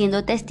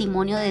 siendo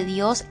testimonio de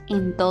Dios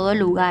en todo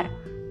lugar.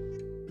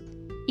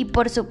 Y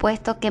por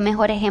supuesto, qué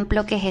mejor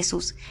ejemplo que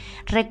Jesús.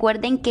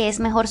 Recuerden que es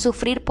mejor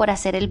sufrir por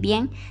hacer el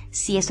bien,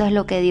 si eso es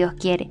lo que Dios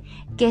quiere,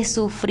 que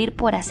sufrir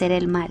por hacer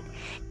el mal.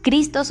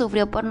 Cristo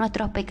sufrió por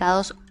nuestros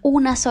pecados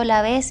una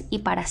sola vez y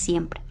para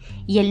siempre.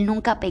 Y Él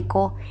nunca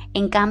pecó,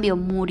 en cambio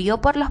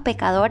murió por los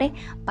pecadores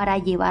para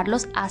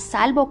llevarlos a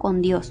salvo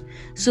con Dios.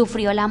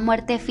 Sufrió la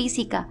muerte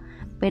física,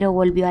 pero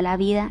volvió a la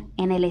vida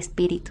en el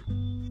Espíritu.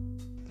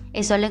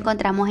 Eso lo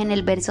encontramos en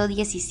el verso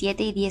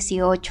 17 y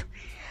 18.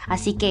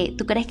 Así que,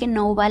 ¿tú crees que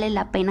no vale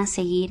la pena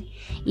seguir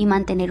y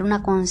mantener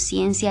una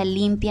conciencia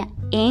limpia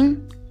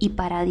en y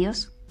para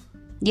Dios?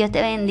 Dios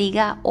te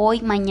bendiga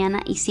hoy,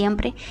 mañana y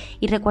siempre,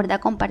 y recuerda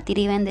compartir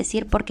y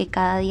bendecir porque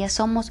cada día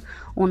somos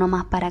uno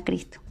más para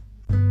Cristo.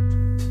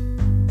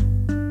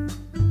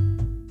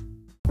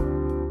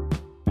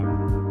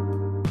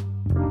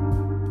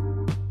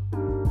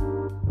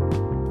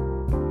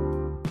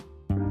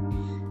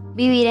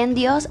 Vivir en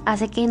Dios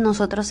hace que en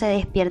nosotros se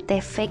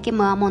despierte fe que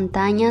mueva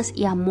montañas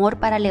y amor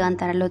para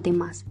levantar a los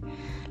demás.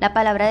 La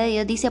palabra de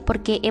Dios dice: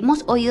 porque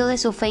hemos oído de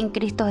su fe en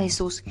Cristo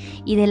Jesús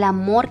y del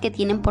amor que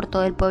tienen por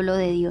todo el pueblo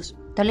de Dios.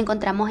 Esto lo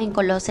encontramos en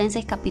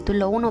Colosenses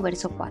capítulo 1,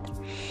 verso 4.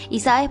 Y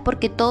sabes,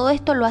 porque todo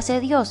esto lo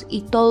hace Dios,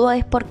 y todo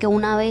es porque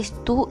una vez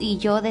tú y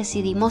yo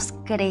decidimos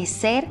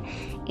crecer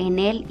en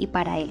Él y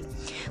para Él.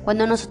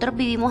 Cuando nosotros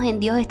vivimos en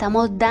Dios,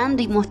 estamos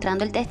dando y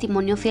mostrando el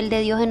testimonio fiel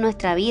de Dios en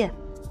nuestra vida.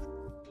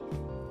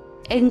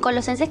 En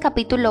Colosenses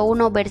capítulo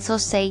 1, verso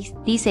 6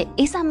 dice: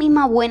 esa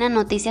misma buena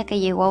noticia que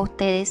llegó a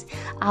ustedes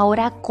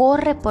ahora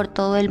corre por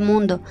todo el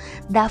mundo,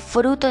 da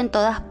fruto en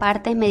todas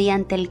partes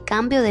mediante el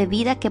cambio de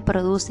vida que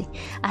produce,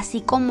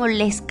 así como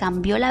les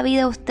cambió la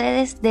vida a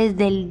ustedes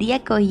desde el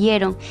día que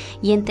oyeron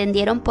y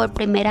entendieron por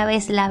primera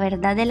vez la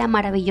verdad de la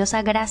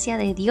maravillosa gracia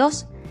de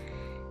Dios.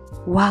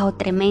 ¡Wow!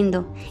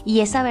 Tremendo. Y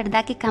esa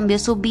verdad que cambió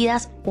sus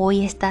vidas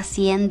hoy está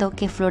haciendo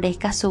que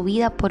florezca su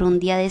vida por un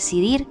día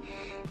decidir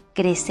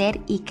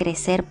crecer y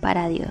crecer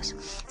para Dios.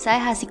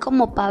 ¿Sabes? Así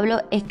como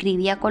Pablo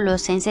escribía a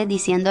Colosenses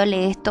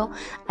diciéndole esto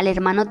al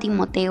hermano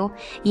Timoteo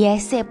y a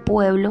ese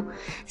pueblo,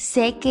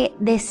 sé que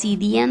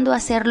decidiendo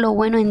hacer lo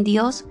bueno en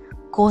Dios,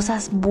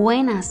 cosas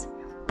buenas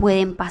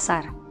pueden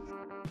pasar.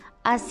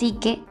 Así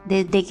que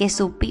desde que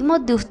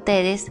supimos de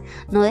ustedes,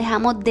 no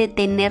dejamos de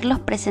tenerlos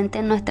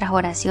presentes en nuestras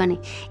oraciones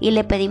y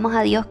le pedimos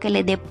a Dios que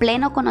les dé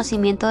pleno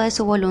conocimiento de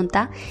su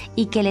voluntad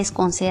y que les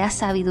conceda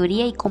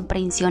sabiduría y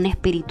comprensión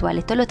espiritual.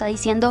 Esto lo está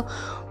diciendo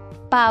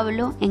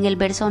Pablo en el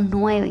verso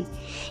 9.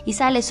 Y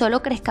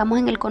solo crezcamos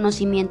en el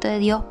conocimiento de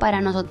Dios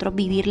para nosotros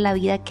vivir la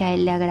vida que a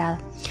Él le agrada.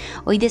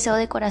 Hoy deseo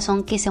de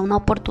corazón que sea una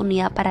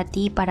oportunidad para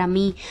ti, para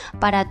mí,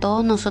 para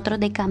todos nosotros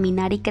de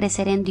caminar y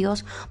crecer en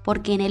Dios,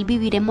 porque en Él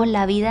viviremos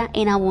la vida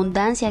en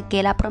abundancia que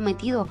Él ha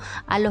prometido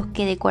a los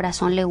que de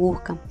corazón le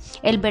buscan.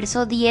 El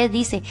verso 10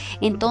 dice: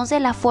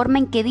 entonces la forma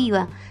en que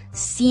viva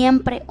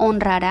siempre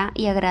honrará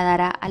y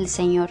agradará al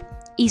Señor,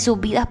 y sus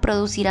vidas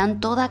producirán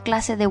toda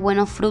clase de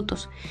buenos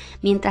frutos.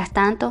 Mientras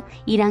tanto,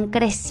 irán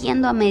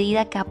creciendo a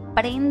medida que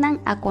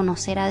aprendan a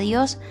conocer a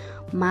Dios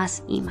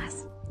más y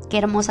más. Qué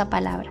hermosa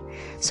palabra.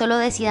 Solo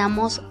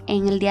decidamos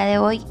en el día de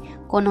hoy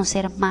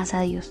conocer más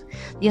a Dios.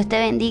 Dios te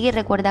bendiga y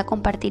recuerda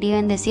compartir y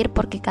bendecir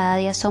porque cada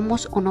día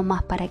somos uno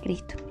más para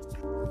Cristo.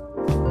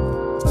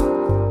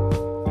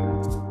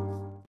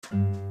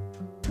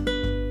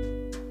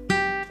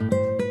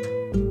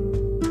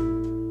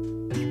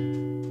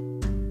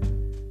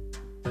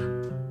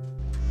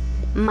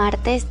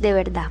 Martes de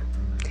verdad.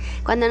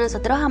 Cuando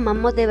nosotros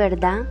amamos de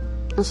verdad,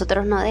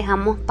 nosotros no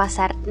dejamos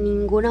pasar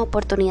ninguna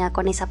oportunidad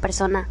con esa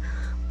persona,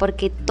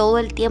 porque todo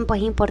el tiempo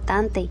es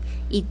importante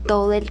y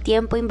todo el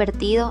tiempo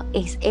invertido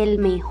es el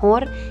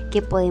mejor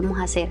que podemos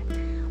hacer.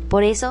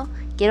 Por eso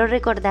quiero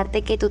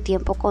recordarte que tu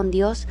tiempo con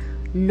Dios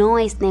no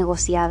es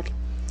negociable.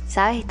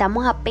 ¿Sabes?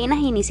 Estamos apenas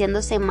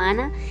iniciando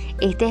semana,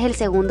 este es el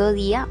segundo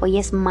día, hoy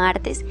es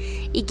martes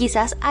y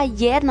quizás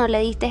ayer no le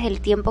diste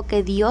el tiempo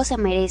que Dios se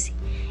merece.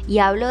 Y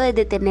hablo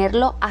desde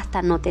tenerlo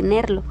hasta no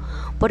tenerlo,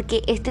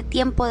 porque este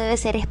tiempo debe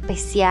ser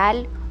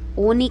especial,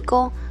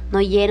 único,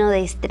 no lleno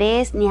de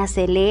estrés, ni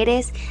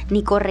aceleres,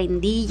 ni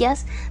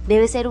correndillas.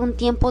 Debe ser un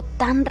tiempo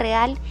tan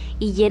real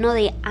y lleno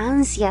de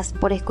ansias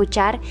por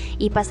escuchar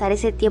y pasar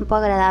ese tiempo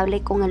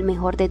agradable con el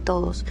mejor de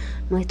todos,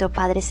 nuestro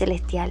Padre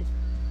Celestial.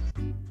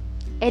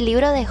 El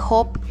libro de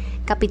Job,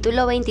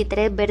 capítulo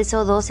 23,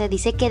 verso 12,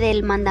 dice que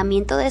del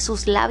mandamiento de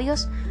sus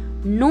labios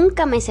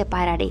nunca me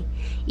separaré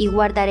y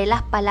guardaré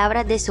las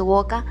palabras de su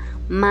boca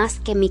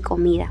más que mi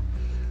comida.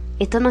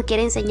 Esto nos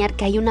quiere enseñar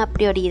que hay una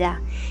prioridad.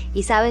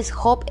 Y sabes,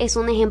 Job es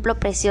un ejemplo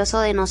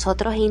precioso de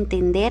nosotros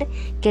entender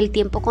que el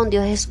tiempo con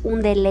Dios es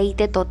un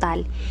deleite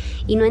total.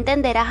 Y no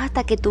entenderás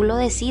hasta que tú lo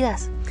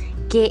decidas,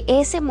 que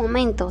ese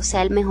momento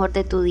sea el mejor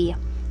de tu día.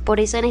 Por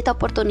eso en esta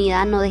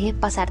oportunidad no dejes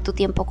pasar tu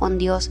tiempo con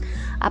Dios.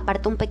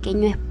 Aparta un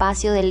pequeño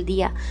espacio del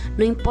día.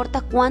 No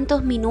importa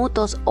cuántos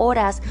minutos,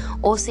 horas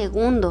o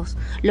segundos.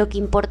 Lo que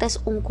importa es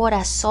un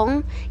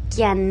corazón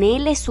que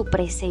anhele su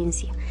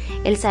presencia.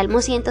 El Salmo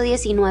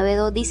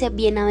 119:2 dice: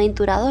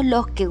 bienaventurados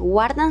los que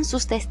guardan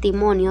sus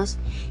testimonios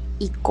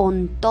y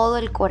con todo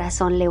el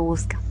corazón le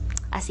buscan.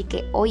 Así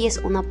que hoy es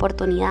una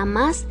oportunidad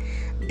más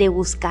de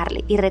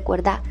buscarle. Y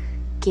recuerda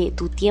que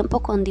tu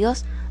tiempo con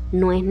Dios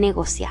no es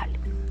negociable.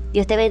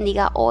 Dios te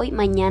bendiga hoy,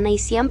 mañana y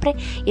siempre.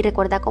 Y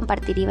recuerda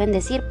compartir y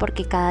bendecir,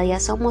 porque cada día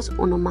somos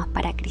uno más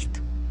para Cristo.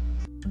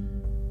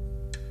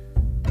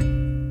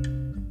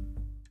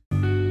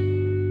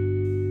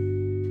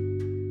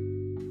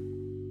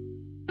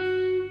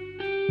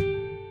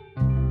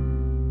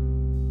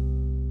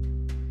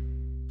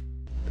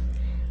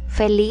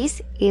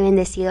 Feliz y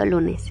bendecido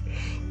lunes.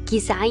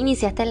 Quizá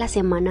iniciaste la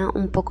semana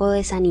un poco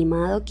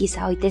desanimado,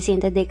 quizá hoy te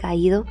sientes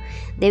decaído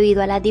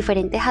debido a las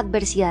diferentes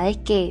adversidades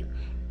que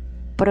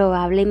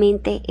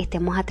probablemente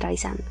estemos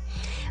atravesando.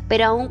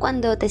 Pero aun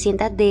cuando te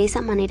sientas de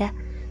esa manera,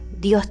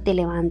 Dios te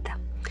levanta,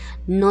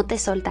 no te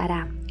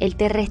soltará, Él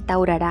te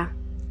restaurará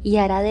y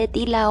hará de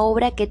ti la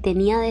obra que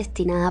tenía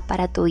destinada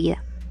para tu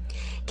vida.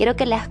 Quiero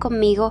que leas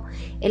conmigo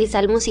el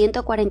Salmo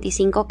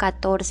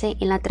 145:14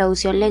 en la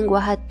traducción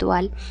lenguaje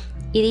actual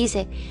y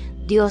dice: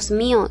 Dios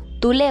mío,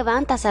 tú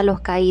levantas a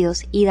los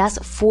caídos y das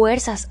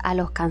fuerzas a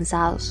los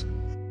cansados.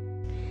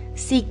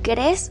 Si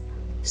crees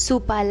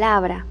su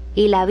palabra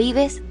y la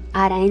vives,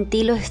 hará en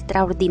ti lo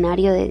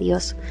extraordinario de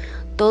Dios.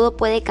 Todo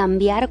puede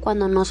cambiar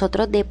cuando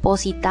nosotros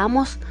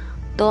depositamos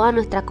toda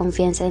nuestra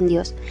confianza en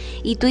Dios.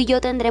 Y tú y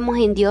yo tendremos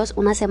en Dios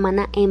una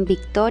semana en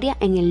victoria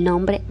en el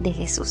nombre de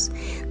Jesús.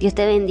 Dios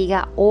te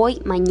bendiga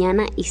hoy,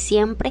 mañana y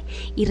siempre.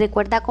 Y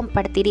recuerda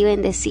compartir y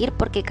bendecir,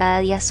 porque cada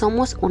día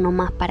somos uno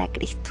más para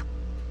Cristo.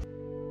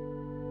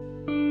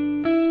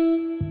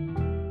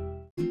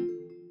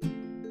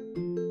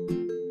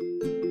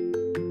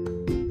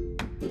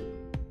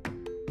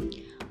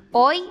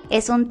 Hoy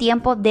es un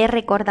tiempo de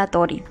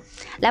recordatorio.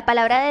 La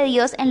palabra de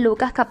Dios en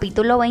Lucas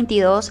capítulo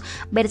 22,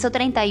 verso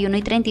 31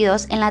 y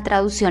 32 en la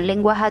traducción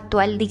lenguaje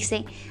actual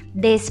dice: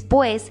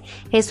 después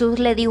Jesús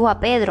le dijo a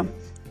Pedro: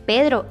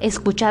 Pedro,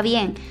 escucha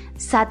bien,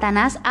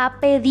 Satanás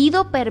ha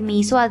pedido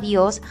permiso a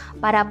Dios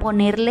para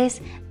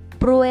ponerles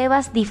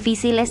pruebas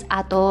difíciles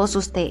a todos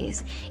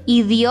ustedes,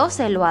 y Dios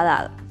se lo ha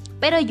dado.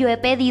 Pero yo he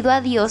pedido a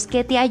Dios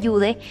que te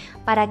ayude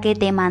para que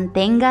te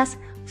mantengas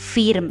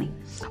firme.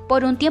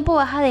 Por un tiempo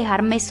vas a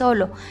dejarme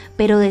solo,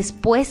 pero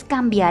después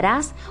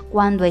cambiarás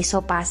cuando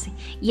eso pase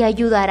y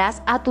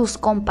ayudarás a tus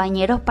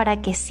compañeros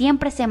para que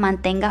siempre se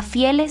mantengan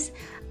fieles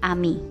a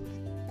mí.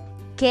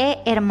 Qué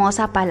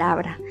hermosa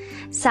palabra.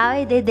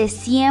 Sabes, desde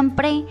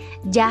siempre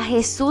ya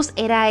Jesús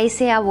era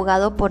ese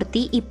abogado por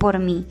ti y por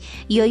mí.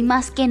 Y hoy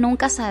más que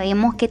nunca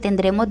sabemos que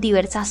tendremos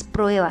diversas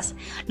pruebas,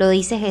 lo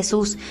dice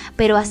Jesús,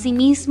 pero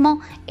asimismo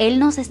Él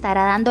nos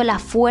estará dando la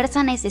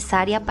fuerza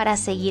necesaria para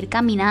seguir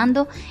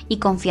caminando y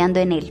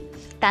confiando en Él.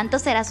 Tanto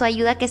será su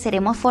ayuda que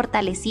seremos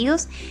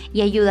fortalecidos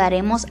y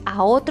ayudaremos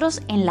a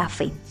otros en la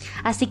fe.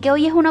 Así que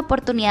hoy es una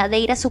oportunidad de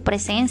ir a su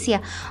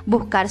presencia,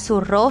 buscar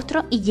su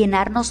rostro y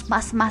llenarnos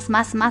más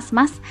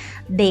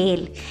de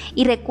Él.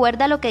 Y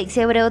recuerda lo que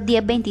dice Hebreos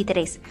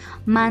 10:23.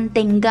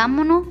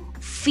 Mantengámonos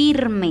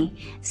firme,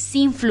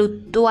 sin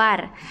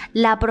fluctuar,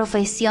 la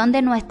profesión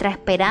de nuestra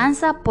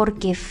esperanza,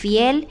 porque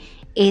fiel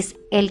es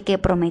el que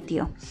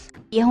prometió.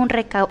 Y es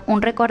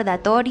un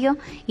recordatorio,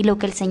 y lo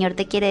que el Señor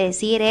te quiere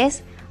decir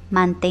es: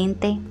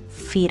 mantente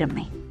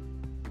firme.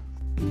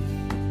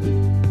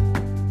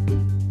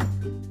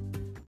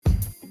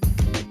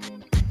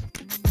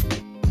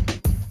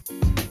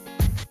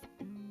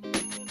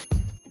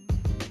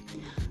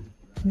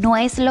 No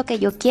es lo que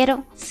yo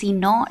quiero,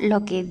 sino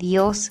lo que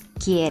Dios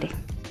quiere.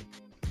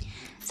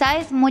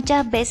 Sabes,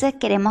 muchas veces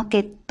queremos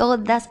que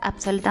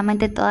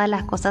absolutamente todas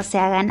las cosas se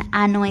hagan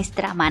a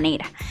nuestra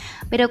manera.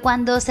 Pero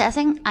cuando se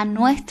hacen a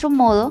nuestro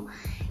modo,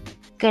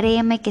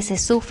 créeme que se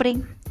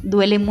sufren,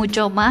 duele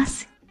mucho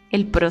más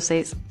el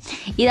proceso.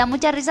 Y da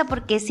mucha risa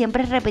porque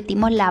siempre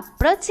repetimos: la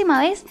próxima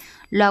vez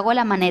lo hago a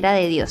la manera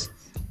de Dios.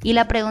 Y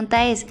la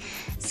pregunta es: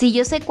 si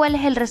yo sé cuál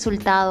es el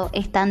resultado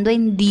estando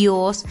en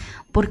Dios,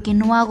 ¿por qué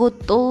no hago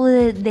todo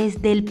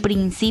desde el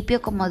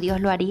principio como Dios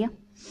lo haría?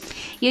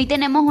 Y hoy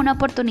tenemos una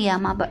oportunidad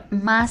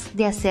más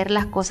de hacer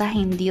las cosas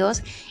en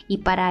Dios y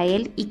para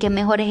Él. Y qué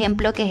mejor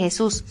ejemplo que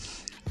Jesús.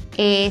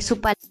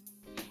 Su palabra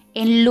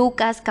en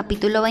Lucas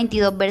capítulo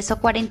 22, verso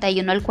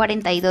 41 al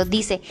 42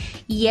 dice: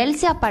 y él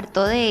se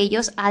apartó de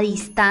ellos a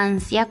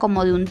distancia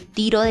como de un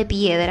tiro de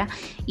piedra,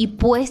 y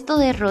puesto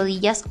de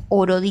rodillas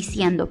oró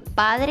diciendo: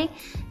 Padre,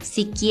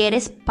 si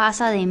quieres,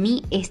 pasa de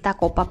mí esta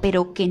copa,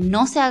 pero que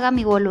no se haga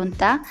mi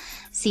voluntad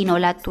sino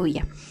la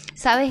tuya.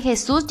 ¿Sabes?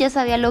 Jesús ya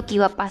sabía lo que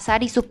iba a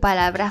pasar y sus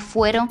palabras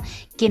fueron: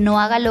 que no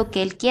haga lo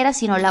que Él quiera,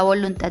 sino la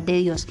voluntad de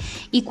Dios.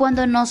 Y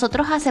cuando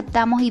nosotros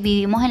aceptamos y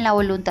vivimos en la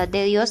voluntad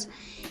de Dios,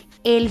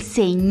 el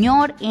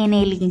Señor en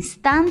el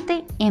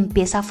instante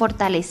empieza a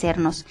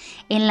fortalecernos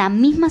en la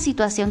misma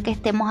situación que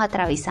estemos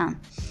atravesando.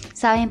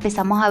 ¿Sabes?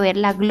 Empezamos a ver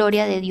la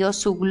gloria de Dios,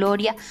 su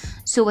gloria,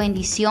 su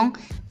bendición,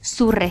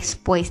 su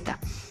respuesta.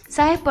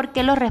 ¿Sabes por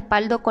qué lo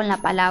respaldo con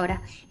la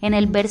palabra? En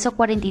el verso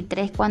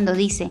 43 cuando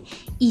dice,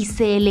 y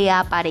se le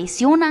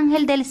apareció un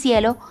ángel del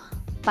cielo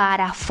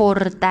para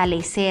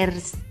fortalecerle.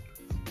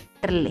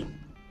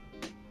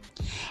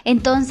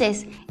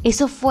 Entonces,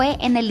 eso fue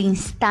en el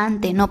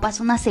instante, no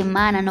pasó una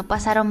semana, no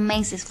pasaron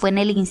meses, fue en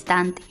el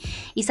instante.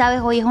 Y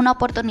sabes, hoy es una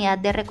oportunidad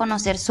de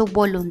reconocer su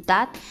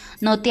voluntad.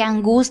 No te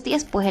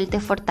angusties, pues Él te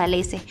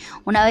fortalece.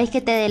 Una vez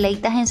que te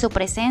deleitas en su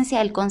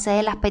presencia, Él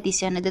concede las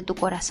peticiones de tu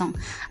corazón.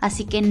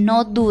 Así que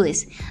no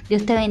dudes.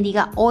 Dios te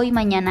bendiga hoy,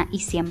 mañana y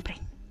siempre.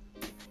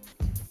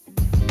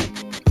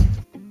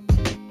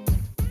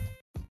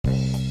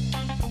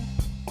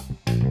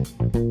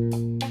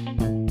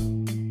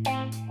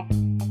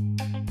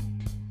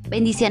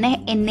 Bendiciones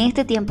en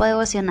este tiempo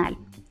devocional.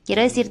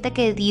 Quiero decirte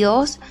que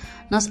Dios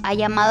nos ha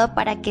llamado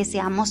para que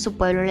seamos su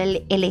pueblo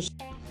elegido.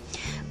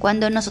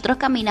 Cuando nosotros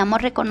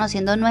caminamos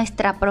reconociendo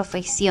nuestra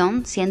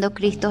profesión, siendo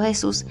Cristo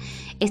Jesús,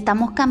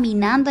 estamos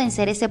caminando en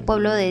ser ese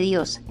pueblo de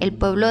Dios. El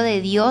pueblo de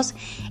Dios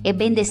es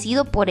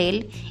bendecido por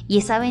Él y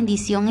esa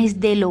bendición es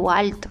de lo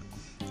alto.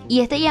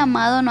 Y este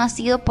llamado no ha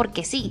sido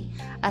porque sí,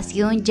 ha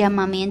sido un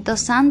llamamiento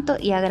santo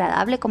y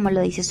agradable como lo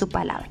dice su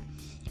palabra.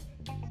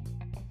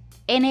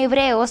 En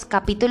Hebreos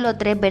capítulo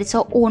 3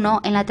 verso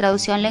 1 en la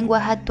traducción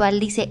lenguaje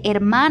actual dice,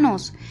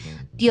 hermanos,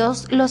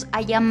 Dios los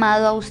ha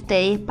llamado a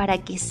ustedes para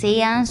que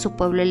sean su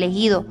pueblo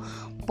elegido.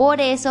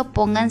 Por eso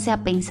pónganse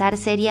a pensar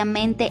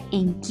seriamente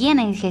en quién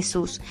es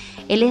Jesús.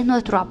 Él es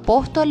nuestro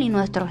apóstol y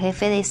nuestro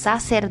jefe de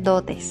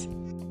sacerdotes.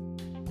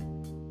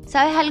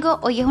 ¿Sabes algo?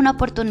 Hoy es una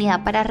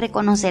oportunidad para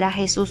reconocer a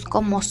Jesús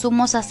como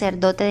sumo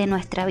sacerdote de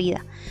nuestra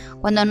vida.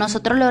 Cuando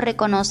nosotros lo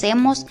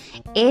reconocemos,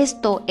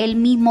 Él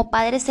mismo,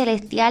 Padre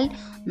Celestial,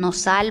 nos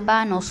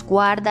salva, nos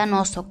guarda,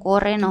 nos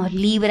socorre, nos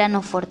libra,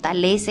 nos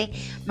fortalece,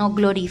 nos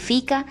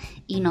glorifica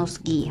y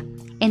nos guía.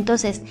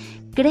 Entonces,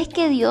 ¿crees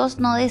que Dios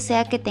no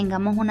desea que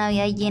tengamos una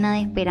vida llena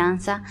de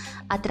esperanza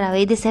a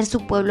través de ser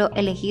su pueblo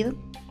elegido?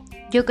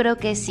 Yo creo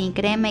que sí,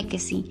 créeme que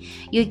sí.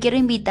 Y hoy quiero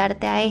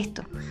invitarte a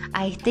esto,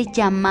 a este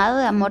llamado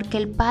de amor que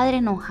el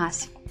Padre nos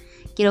hace.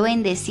 Quiero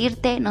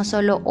bendecirte no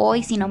solo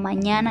hoy, sino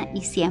mañana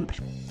y siempre.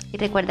 Y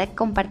recuerda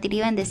compartir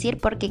y bendecir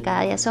porque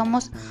cada día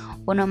somos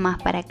uno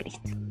más para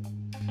Cristo.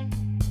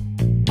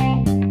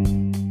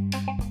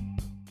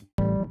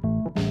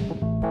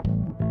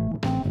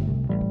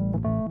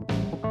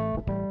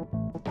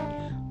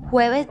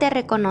 Jueves de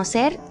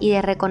reconocer y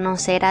de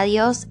reconocer a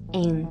Dios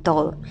en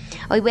todo.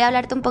 Hoy voy a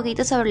hablarte un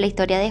poquito sobre la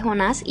historia de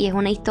Jonás y es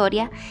una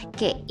historia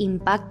que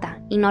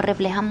impacta y nos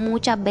refleja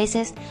muchas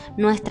veces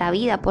nuestra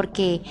vida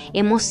porque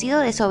hemos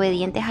sido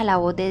desobedientes a la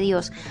voz de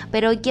Dios.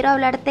 Pero hoy quiero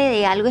hablarte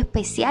de algo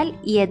especial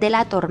y es de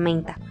la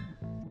tormenta.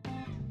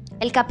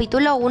 El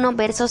capítulo 1,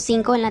 verso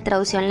 5 en la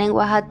traducción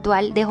lenguaje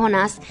actual de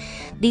Jonás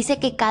dice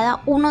que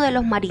cada uno de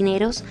los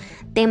marineros,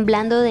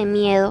 temblando de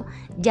miedo,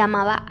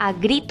 llamaba a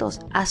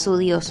gritos a su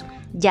Dios.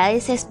 Ya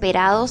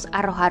desesperados,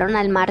 arrojaron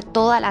al mar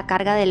toda la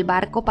carga del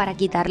barco para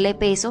quitarle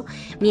peso,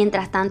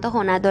 mientras tanto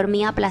Jonás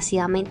dormía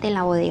plácidamente en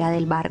la bodega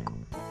del barco.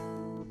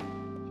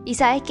 Y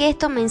sabes que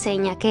esto me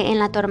enseña que en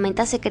la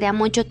tormenta se crea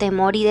mucho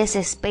temor y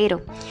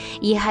desespero,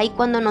 y es ahí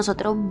cuando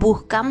nosotros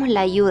buscamos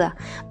la ayuda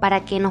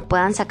para que nos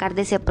puedan sacar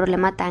de ese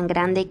problema tan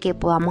grande que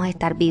podamos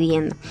estar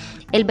viviendo.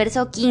 El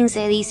verso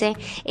 15 dice,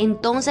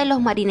 entonces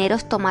los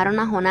marineros tomaron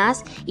a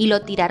Jonás y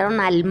lo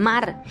tiraron al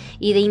mar,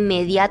 y de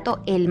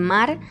inmediato el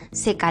mar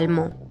se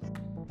calmó.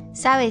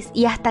 ¿Sabes?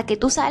 Y hasta que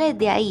tú sales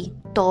de ahí,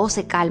 todo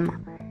se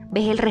calma.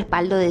 Ves el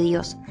respaldo de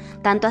Dios.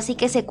 Tanto así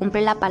que se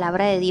cumple la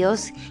palabra de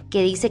Dios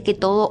que dice que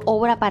todo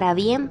obra para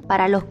bien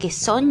para los que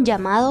son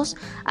llamados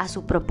a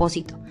su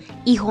propósito.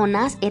 Y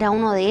Jonás era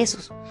uno de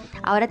esos.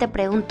 Ahora te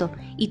pregunto,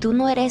 ¿y tú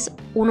no eres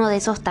uno de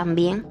esos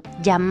también,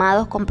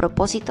 llamados con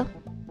propósito?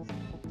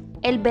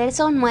 El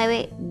verso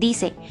 9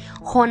 dice,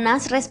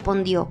 Jonás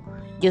respondió,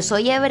 yo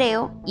soy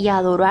hebreo y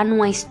adoro a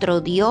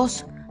nuestro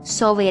Dios,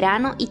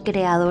 soberano y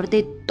creador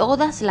de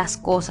todas las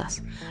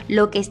cosas.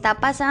 Lo que está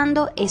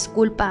pasando es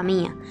culpa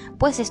mía,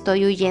 pues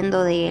estoy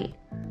huyendo de él.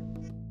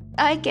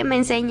 Ay, ¿qué me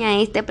enseña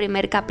este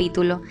primer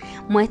capítulo?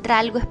 Muestra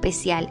algo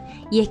especial,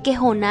 y es que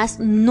Jonás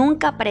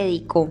nunca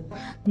predicó,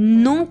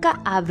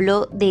 nunca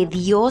habló de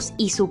Dios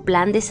y su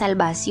plan de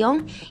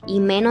salvación,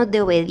 y menos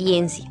de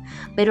obediencia.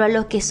 Pero a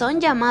los que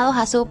son llamados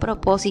a su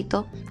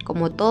propósito,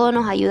 como todo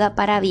nos ayuda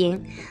para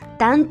bien,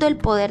 tanto el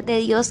poder de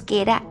Dios,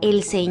 que era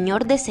el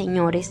Señor de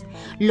señores,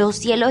 los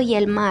cielos y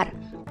el mar,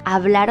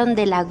 hablaron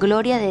de la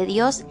gloria de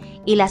Dios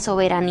y la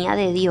soberanía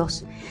de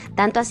Dios.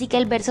 Tanto así que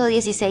el verso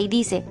 16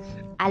 dice,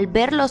 al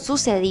ver lo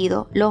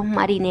sucedido, los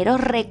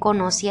marineros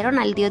reconocieron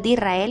al Dios de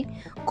Israel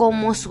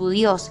como su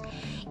Dios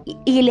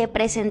y le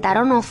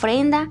presentaron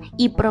ofrenda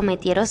y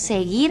prometieron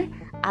seguir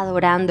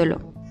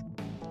adorándolo.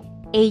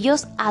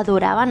 Ellos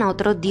adoraban a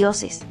otros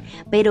dioses,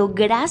 pero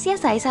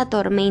gracias a esa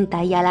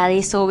tormenta y a la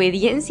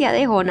desobediencia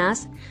de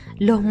Jonás,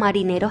 los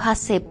marineros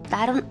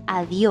aceptaron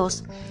a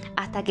Dios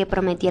hasta que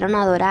prometieron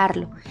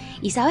adorarlo.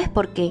 ¿Y sabes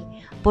por qué?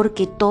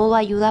 porque todo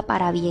ayuda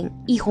para bien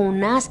y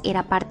Jonás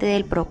era parte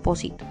del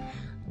propósito.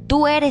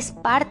 Tú eres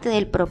parte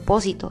del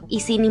propósito y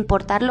sin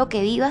importar lo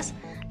que vivas,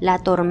 la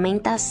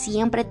tormenta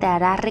siempre te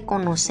hará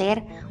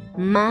reconocer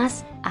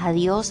más a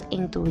Dios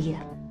en tu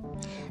vida.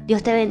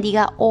 Dios te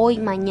bendiga hoy,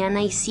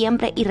 mañana y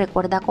siempre, y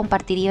recuerda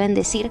compartir y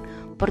bendecir,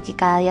 porque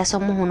cada día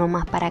somos uno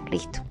más para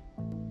Cristo.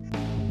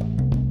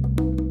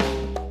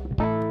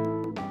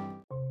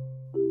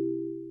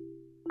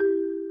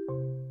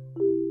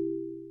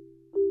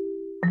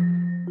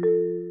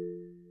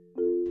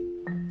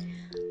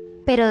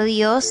 Pero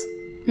Dios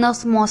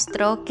nos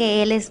mostró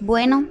que Él es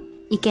bueno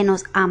y que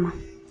nos ama.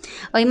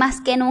 Hoy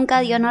más que nunca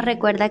Dios nos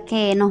recuerda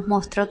que nos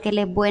mostró que Él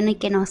es bueno y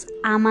que nos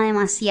ama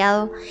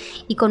demasiado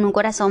y con un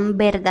corazón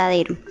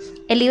verdadero.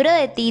 El libro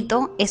de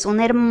Tito es un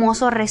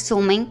hermoso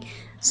resumen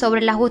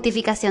sobre la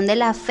justificación de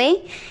la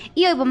fe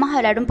y hoy vamos a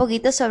hablar un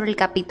poquito sobre el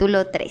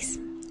capítulo 3.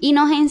 Y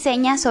nos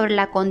enseña sobre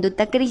la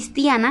conducta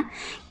cristiana,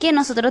 que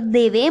nosotros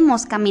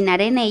debemos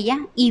caminar en ella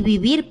y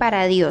vivir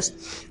para Dios.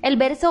 El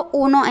verso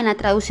 1 en la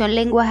traducción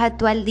lenguaje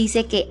actual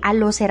dice que a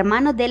los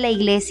hermanos de la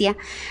iglesia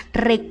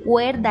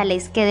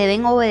recuérdales que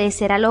deben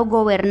obedecer a los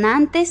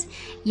gobernantes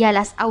y a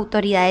las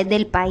autoridades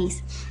del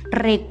país.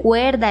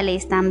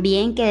 Recuérdales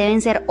también que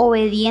deben ser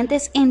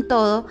obedientes en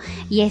todo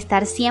y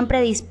estar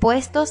siempre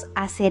dispuestos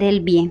a hacer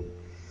el bien.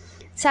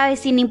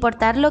 Sabes, sin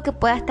importar lo que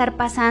pueda estar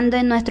pasando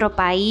en nuestro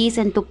país,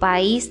 en tu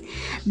país,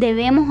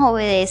 debemos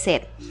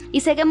obedecer.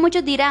 Y sé que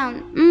muchos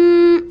dirán,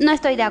 no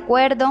estoy de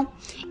acuerdo,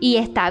 y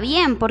está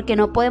bien, porque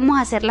no podemos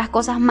hacer las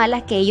cosas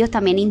malas que ellos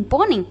también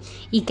imponen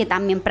y que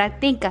también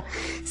practican.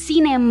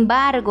 Sin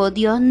embargo,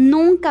 Dios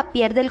nunca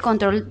pierde el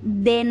control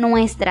de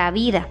nuestra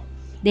vida,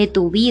 de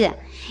tu vida.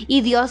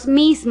 Y Dios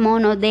mismo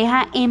nos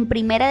deja en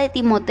 1 de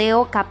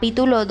Timoteo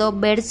capítulo 2,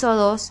 verso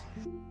 2,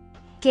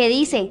 que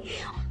dice: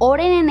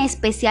 oren en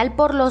especial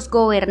por los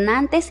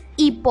gobernantes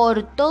y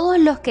por todos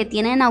los que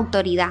tienen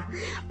autoridad,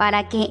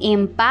 para que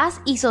en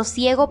paz y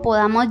sosiego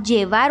podamos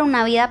llevar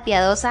una vida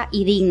piadosa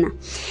y digna.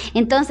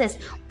 Entonces,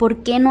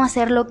 ¿por qué no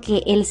hacer lo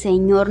que el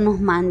Señor nos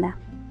manda?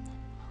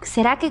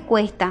 ¿Será que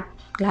cuesta?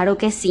 Claro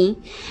que sí,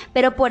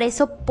 pero por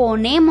eso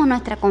ponemos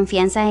nuestra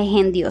confianza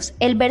en Dios.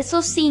 El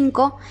verso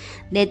 5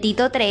 de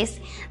Tito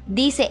 3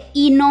 dice: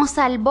 y nos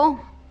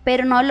salvó.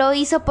 Pero no lo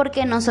hizo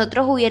porque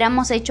nosotros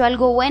hubiéramos hecho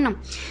algo bueno,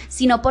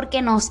 sino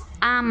porque nos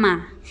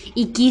ama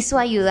y quiso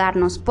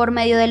ayudarnos. Por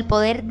medio del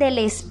poder del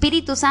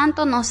Espíritu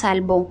Santo nos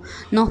salvó,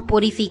 nos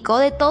purificó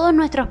de todos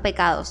nuestros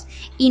pecados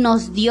y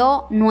nos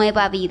dio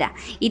nueva vida.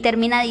 Y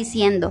termina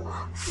diciendo: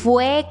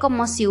 fue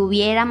como si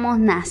hubiéramos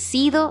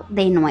nacido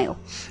de nuevo.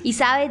 Y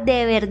sabes,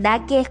 de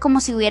verdad que es como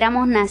si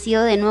hubiéramos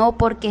nacido de nuevo,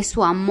 porque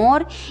su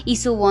amor y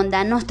su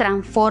bondad nos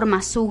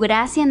transforma, su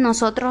gracia en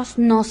nosotros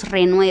nos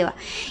renueva.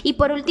 Y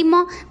por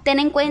último, ten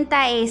en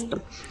cuenta esto: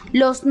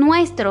 los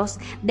nuestros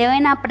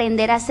deben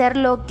aprender a hacer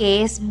lo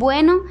que es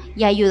bueno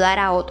y ayudar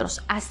a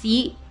otros.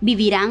 Así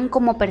vivirán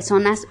como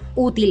personas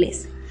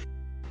útiles.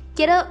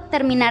 Quiero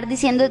terminar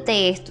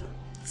diciéndote esto: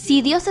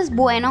 si Dios es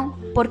bueno,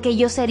 ¿por qué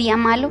yo sería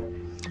malo?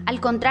 Al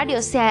contrario,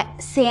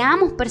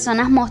 seamos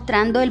personas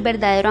mostrando el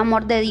verdadero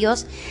amor de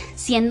Dios,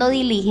 siendo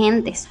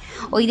diligentes.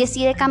 Hoy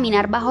decide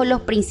caminar bajo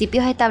los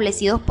principios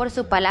establecidos por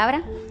su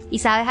palabra y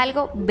 ¿sabes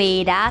algo?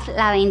 Verás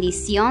la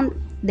bendición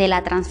de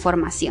la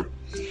transformación.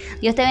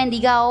 Dios te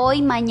bendiga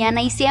hoy,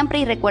 mañana y siempre,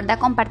 y recuerda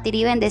compartir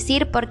y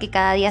bendecir, porque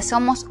cada día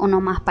somos uno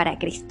más para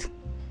Cristo.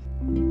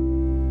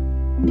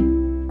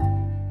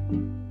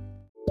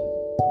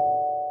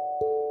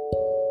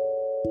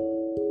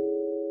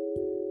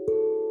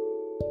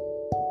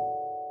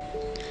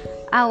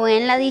 Aún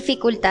en la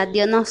dificultad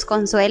Dios nos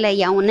consuela,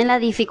 y aún en la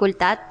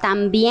dificultad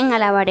también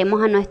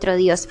alabaremos a nuestro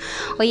Dios.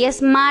 Hoy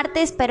es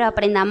martes, pero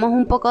aprendamos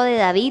un poco de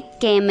David,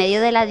 que en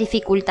medio de la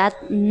dificultad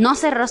no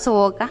cerró su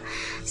boca,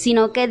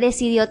 sino que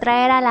decidió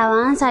traer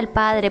alabanza al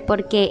Padre,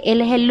 porque Él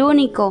es el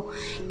único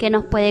que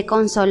nos puede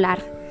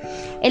consolar.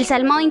 El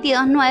Salmo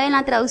 22:9 en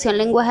la traducción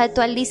lenguaje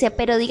actual dice: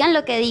 pero digan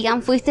lo que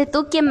digan, fuiste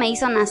tú quien me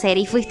hizo nacer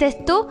y fuiste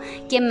tú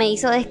quien me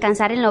hizo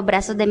descansar en los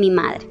brazos de mi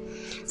madre.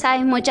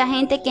 Sabes, mucha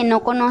gente que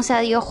no conoce a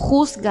Dios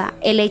juzga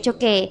el hecho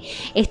que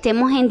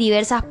estemos en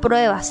diversas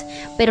pruebas,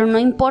 pero no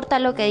importa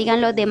lo que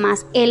digan los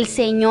demás, el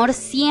Señor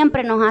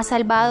siempre nos ha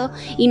salvado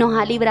y nos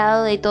ha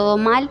librado de todo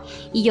mal,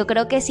 y yo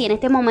creo que si en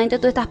este momento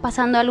tú estás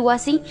pasando algo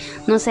así,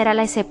 no será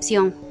la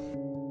excepción.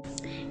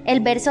 El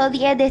verso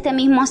 10 de este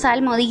mismo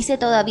salmo dice: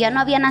 todavía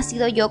no había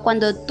nacido yo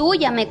cuando tú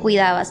ya me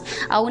cuidabas,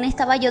 aún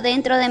estaba yo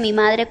dentro de mi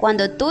madre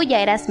cuando tú ya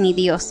eras mi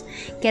Dios.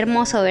 Qué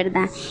hermoso,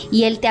 ¿verdad?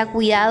 Y Él te ha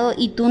cuidado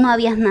y tú no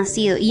habías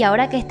nacido, y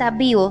ahora que estás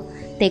vivo,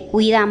 te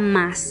cuida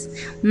más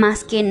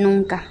que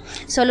nunca.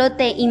 Solo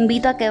te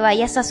invito a que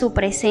vayas a su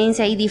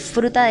presencia y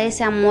disfruta de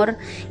ese amor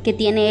que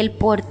tiene Él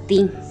por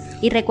ti.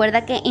 Y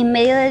recuerda que en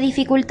medio de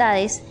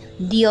dificultades,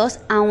 Dios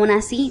aún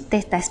así te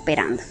está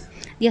esperando.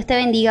 Dios te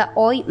bendiga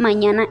hoy,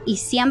 mañana y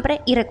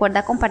siempre, y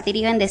recuerda compartir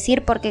y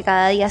bendecir, porque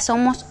cada día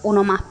somos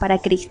uno más para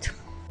Cristo.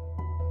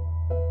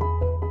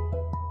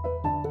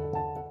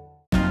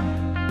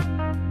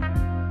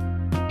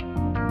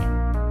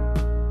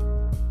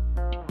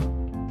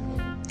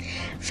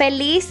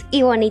 Feliz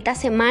y bonita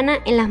semana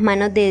en las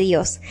manos de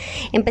Dios.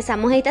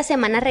 Empezamos esta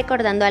semana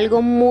recordando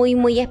algo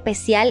muy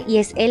especial y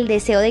es el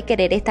deseo de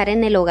querer estar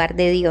en el hogar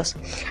de Dios.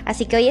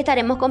 Así que hoy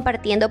estaremos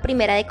compartiendo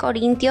 1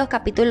 Corintios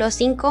capítulo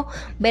 5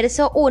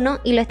 verso 1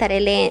 y lo estaré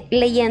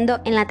leyendo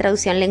en la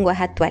traducción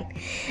lenguaje actual.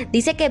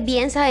 Dice que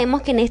bien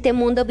sabemos que en este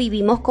mundo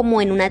vivimos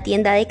como en una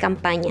tienda de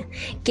campaña,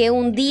 que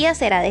un día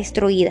será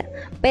destruida,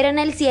 pero en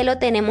el cielo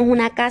tenemos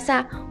una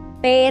casa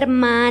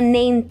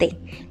permanente,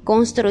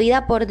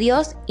 construida por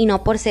Dios y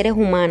no por seres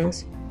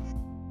humanos.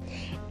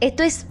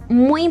 Esto es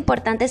muy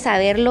importante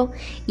saberlo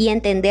y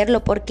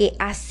entenderlo porque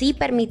así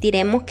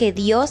permitiremos que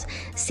Dios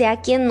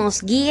sea quien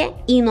nos guíe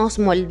y nos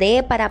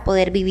moldee para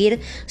poder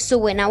vivir su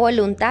buena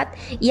voluntad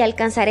y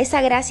alcanzar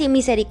esa gracia y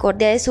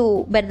misericordia de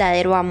su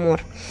verdadero amor.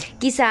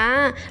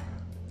 Quizá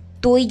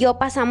tú y yo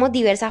pasamos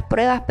diversas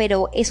pruebas,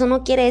 pero eso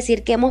no quiere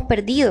decir que hemos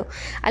perdido.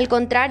 Al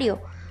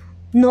contrario,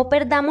 no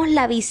perdamos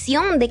la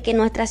visión de que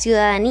nuestra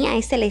ciudadanía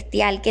es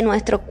celestial, que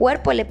nuestro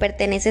cuerpo le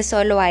pertenece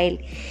solo a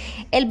Él.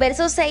 El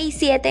verso 6 y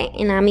 7,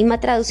 en la misma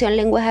traducción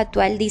lenguaje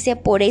actual, dice: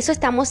 por eso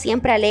estamos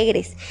siempre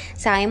alegres.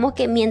 Sabemos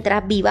que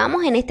mientras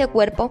vivamos en este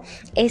cuerpo,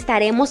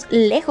 estaremos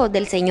lejos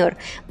del Señor,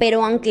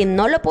 pero aunque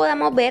no lo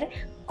podamos ver,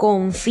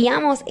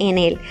 confiamos en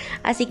Él.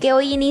 Así que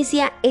hoy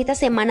inicia esta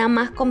semana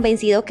más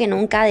convencido que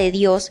nunca de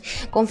Dios.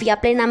 Confía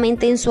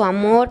plenamente en su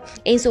amor,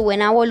 en su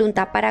buena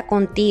voluntad para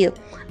contigo,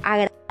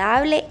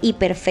 agradable y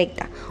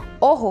perfecta.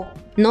 Ojo,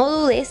 no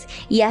dudes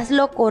y haz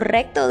lo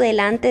correcto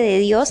delante de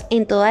Dios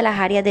en todas las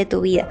áreas de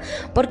tu vida,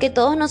 porque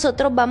todos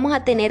nosotros vamos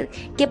a tener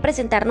que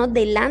presentarnos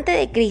delante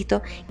de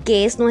Cristo,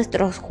 que es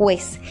nuestro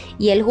juez,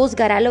 y Él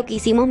juzgará lo que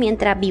hicimos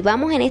mientras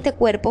vivamos en este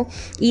cuerpo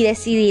y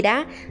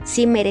decidirá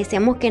si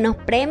merecemos que nos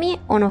premie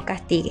o nos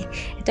castigue.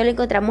 Esto lo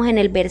encontramos en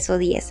el verso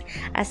 10.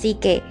 Así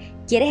que,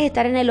 ¿quieres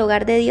estar en el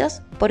hogar de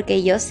Dios?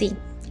 Porque yo sí.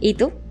 ¿Y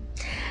tú?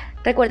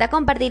 Recuerda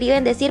compartir y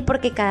bendecir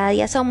porque cada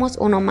día somos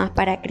uno más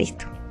para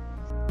Cristo.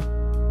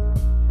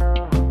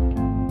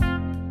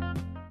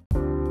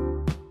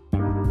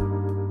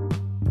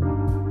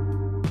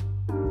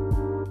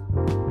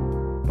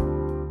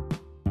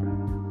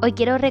 Hoy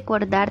quiero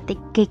recordarte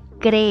que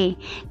cree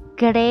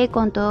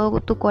con todo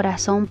tu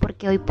corazón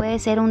porque hoy puede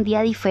ser un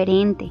día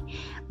diferente.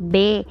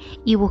 Ve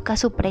y busca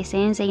su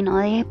presencia y no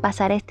dejes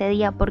pasar este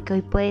día porque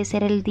hoy puede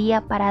ser el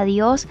día para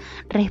Dios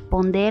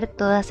responder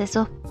todas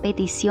esas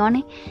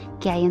peticiones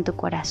que hay en tu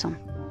corazón.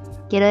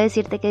 Quiero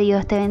decirte que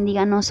Dios te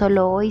bendiga no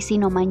solo hoy,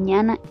 sino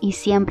mañana y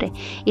siempre.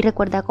 Y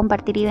recuerda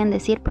compartir y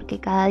bendecir porque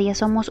cada día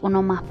somos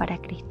uno más para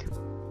Cristo.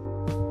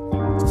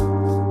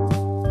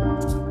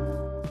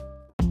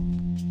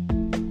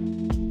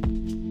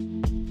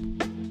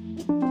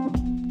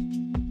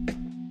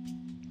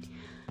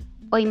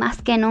 Hoy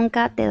más que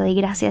nunca te doy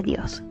gracias,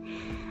 Dios.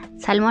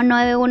 Salmo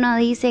 9:1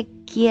 dice: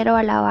 quiero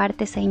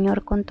alabarte,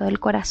 Señor, con todo el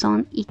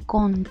corazón y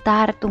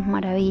contar tus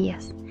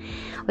maravillas.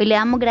 Hoy le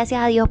damos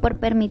gracias a Dios por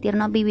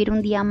permitirnos vivir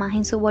un día más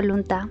en su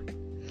voluntad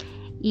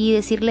y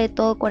decirle de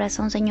todo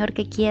corazón, Señor,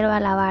 que quiero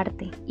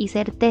alabarte y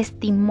ser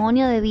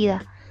testimonio de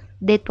vida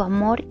de tu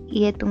amor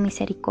y de tu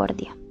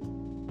misericordia.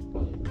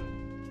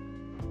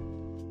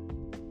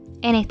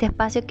 En este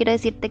espacio quiero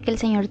decirte que el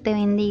Señor te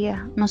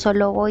bendiga, no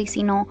solo hoy,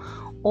 sino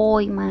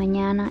hoy,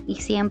 mañana y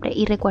siempre.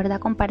 Y recuerda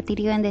compartir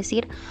y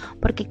bendecir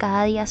porque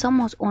cada día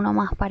somos uno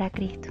más para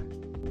Cristo.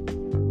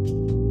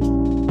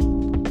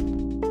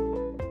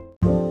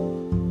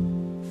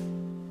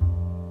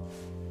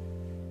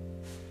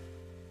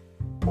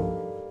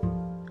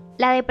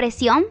 La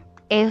depresión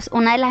es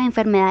una de las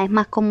enfermedades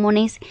más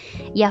comunes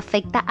y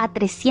afecta a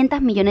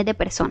 300 millones de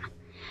personas.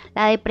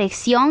 La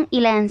depresión y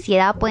la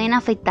ansiedad pueden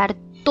afectar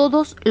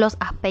todos los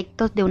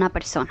aspectos de una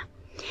persona.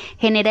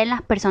 Genera en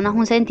las personas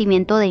un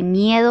sentimiento de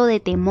miedo, de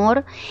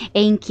temor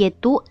e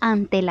inquietud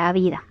ante la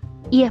vida.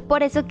 Y es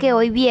por eso que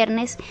hoy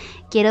viernes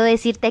quiero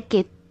decirte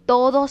que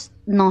todos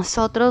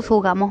nosotros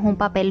jugamos un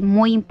papel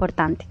muy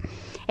importante.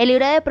 El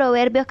libro de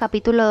Proverbios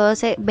capítulo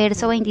 12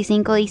 verso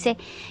 25 dice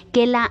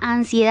que la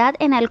ansiedad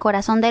en el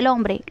corazón del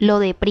hombre lo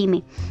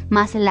deprime,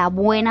 mas la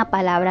buena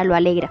palabra lo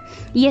alegra.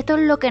 Y esto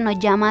es lo que nos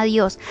llama a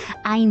Dios,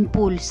 a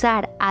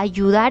impulsar, a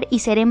ayudar y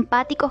ser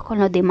empáticos con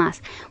los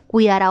demás,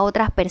 cuidar a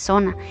otras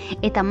personas.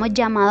 Estamos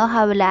llamados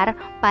a hablar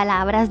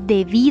palabras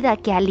de vida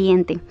que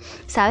alienten.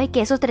 ¿Sabes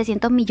que esos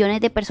 300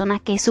 millones de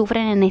personas que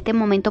sufren en este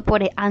momento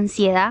por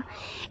ansiedad,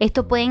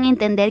 esto pueden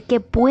entender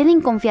que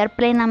pueden confiar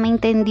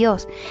plenamente en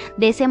Dios?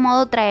 De ese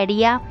modo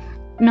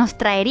nos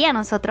traería a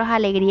nosotros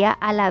alegría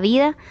a la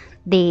vida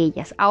de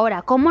ellas.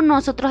 Ahora, ¿cómo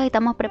nosotros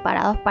estamos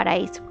preparados para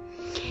eso?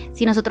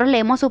 Si nosotros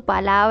leemos su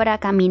palabra,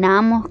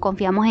 caminamos,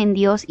 confiamos en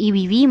Dios y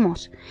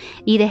vivimos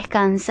y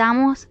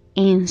descansamos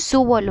en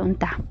su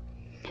voluntad.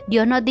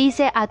 Dios nos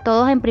dice a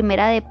todos en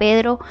 1 de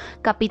Pedro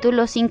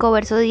capítulo 5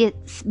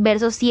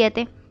 verso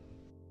 7: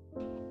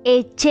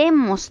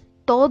 echemos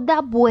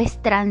toda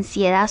vuestra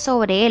ansiedad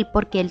sobre Él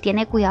porque Él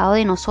tiene cuidado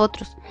de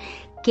nosotros.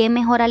 qué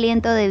mejor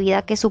aliento de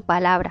vida que su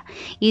palabra.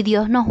 Y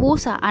Dios nos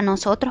usa a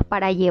nosotros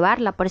para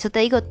llevarla. Por eso te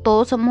digo,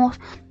 todos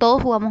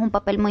jugamos un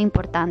papel muy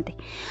importante.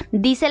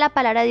 Dice la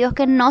palabra de Dios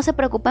que no se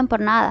preocupen por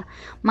nada.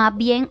 Más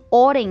bien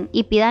oren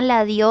y pídanle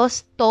a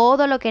Dios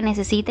todo lo que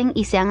necesiten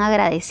y sean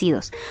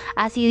agradecidos.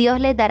 Así Dios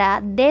les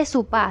dará de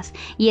su paz,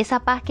 y esa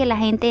paz que la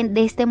gente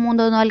de este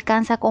mundo no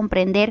alcanza a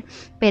comprender,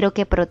 pero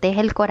que protege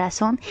el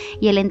corazón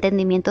y el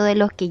entendimiento de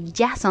los que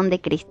ya son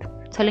de Cristo.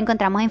 Eso lo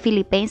encontramos en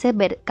Filipenses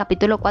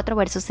capítulo 4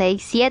 versos 6 y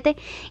 7,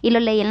 y lo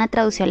leí en la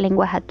traducción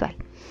lenguaje actual.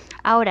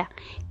 Ahora,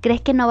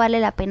 ¿crees que no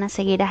vale la pena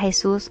seguir a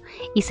Jesús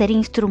y ser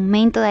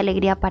instrumento de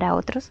alegría para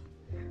otros?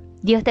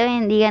 Dios te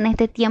bendiga en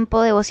este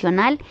tiempo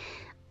devocional.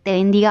 Te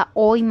bendiga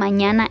hoy,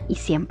 mañana y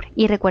siempre.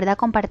 Y recuerda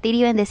compartir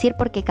y bendecir,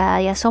 porque cada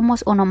día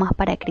somos uno más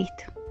para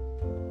Cristo.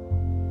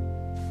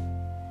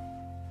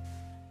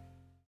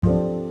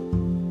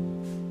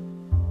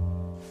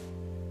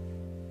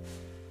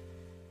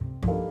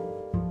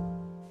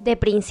 De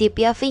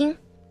principio a fin,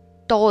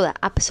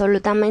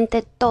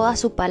 absolutamente toda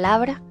su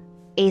palabra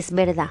es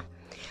verdad.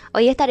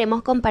 Hoy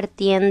estaremos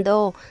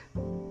compartiendo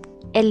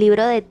el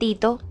libro de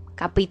Tito,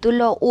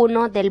 capítulo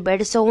 1, del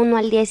verso 1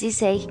 al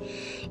 16,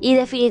 y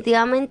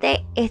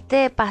definitivamente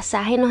este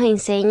pasaje nos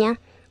enseña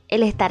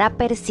el estar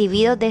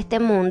apercibidos de este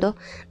mundo,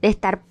 de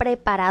estar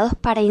preparados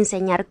para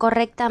enseñar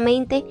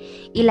correctamente,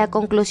 y la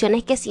conclusión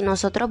es que si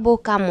nosotros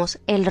buscamos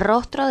el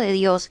rostro de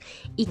Dios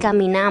y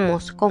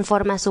caminamos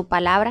conforme a su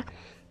palabra,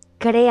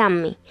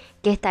 créanme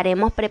que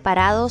estaremos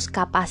preparados,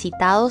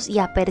 capacitados y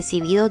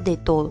apercibidos de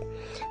todo.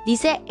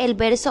 Dice el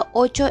verso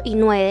 8 y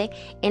 9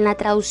 en la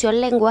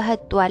traducción lenguaje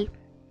actual: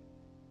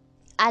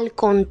 al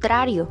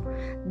contrario,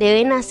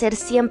 deben hacer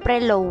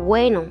siempre lo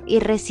bueno y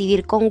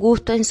recibir con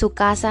gusto en su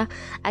casa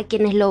a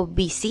quienes los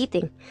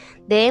visiten.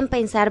 Deben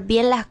pensar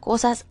bien las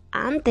cosas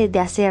antes de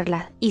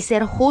hacerlas y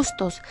ser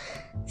justos,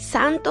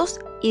 santos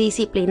y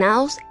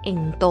disciplinados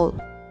en todo.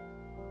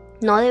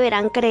 No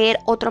deberán creer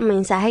otro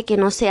mensaje que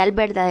no sea el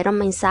verdadero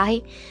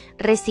mensaje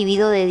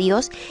recibido de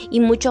Dios,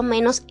 y mucho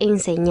menos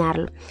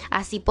enseñarlo.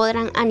 Así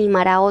podrán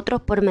animar a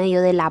otros por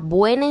medio de la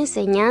buena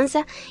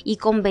enseñanza y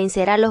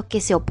convencer a los que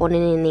se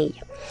oponen en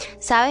ella.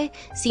 ¿Sabes?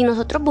 Si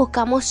nosotros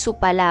buscamos su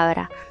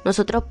palabra,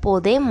 nosotros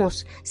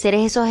podemos ser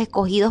esos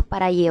escogidos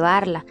para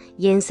llevarla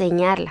y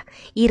enseñarla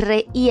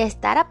y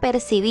estar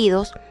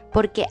apercibidos,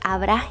 porque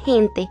habrá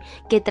gente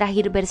que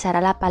transgiversará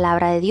la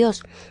palabra de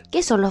Dios,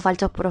 que son los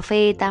falsos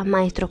profetas,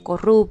 maestros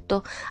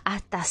corruptos,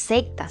 hasta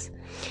sectas.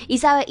 Y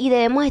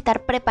debemos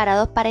estar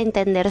preparados para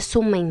entender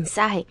su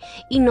mensaje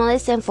y no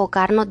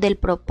desenfocarnos del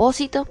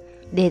propósito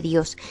de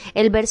Dios.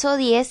 El verso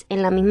 10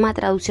 en la misma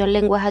traducción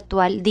lenguaje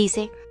actual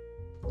dice: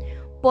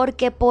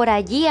 porque por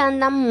allí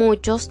andan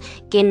muchos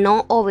que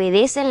no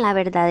obedecen la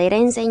verdadera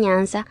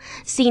enseñanza,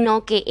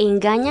 sino que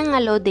engañan a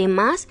los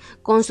demás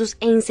con sus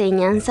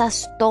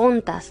enseñanzas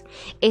tontas.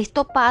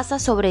 Esto pasa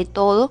sobre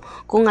todo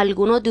con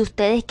algunos de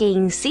ustedes que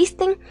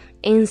insisten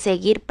en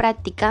seguir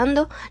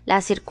practicando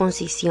la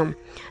circuncisión.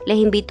 Les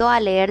invito a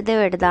leer de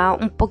verdad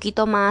un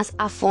poquito más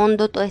a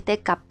fondo todo este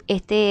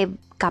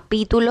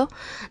capítulo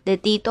de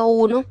Tito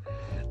 1,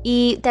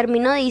 y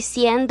termino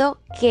diciendo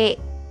que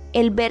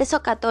el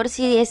verso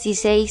 14 y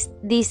 16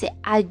 dice: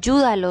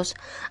 ayúdalos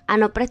a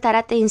no prestar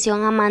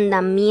atención a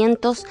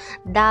mandamientos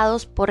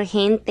dados por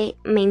gente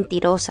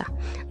mentirosa,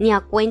 ni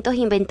a cuentos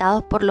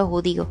inventados por los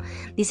judíos.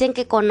 Dicen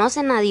que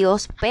conocen a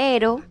Dios,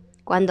 pero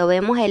cuando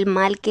vemos el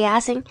mal que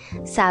hacen,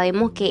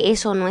 sabemos que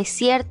eso no es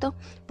cierto,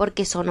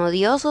 porque son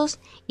odiosos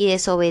y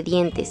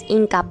desobedientes,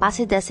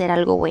 incapaces de hacer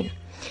algo bueno.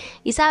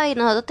 Y saben,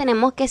 nosotros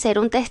tenemos que ser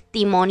un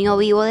testimonio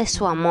vivo de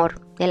su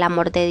amor, del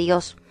amor de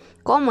Dios,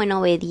 como en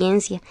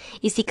obediencia,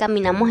 y si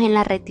caminamos en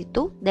la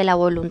rectitud de la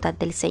voluntad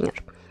del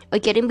Señor. Hoy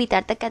quiero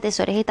invitarte a que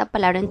atesores esta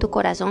palabra en tu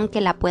corazón,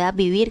 que la puedas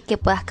vivir, que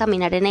puedas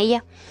caminar en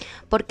ella,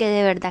 porque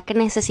de verdad que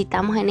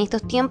necesitamos en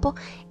estos tiempos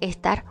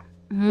estar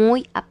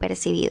muy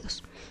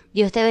apercibidos.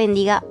 Dios te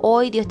bendiga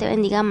hoy, Dios te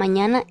bendiga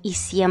mañana y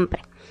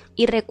siempre.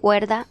 Y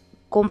recuerda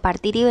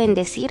compartir y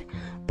bendecir,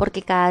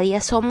 porque cada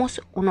día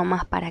somos uno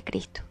más para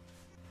Cristo.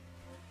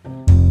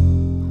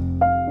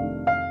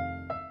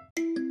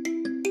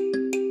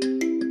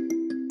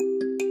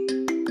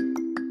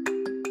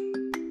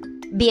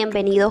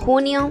 Bienvenido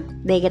junio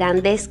de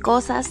grandes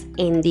cosas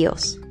en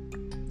Dios.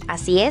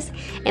 Así es,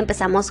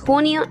 empezamos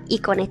junio y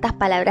con estas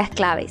palabras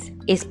claves: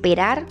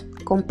 esperar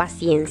con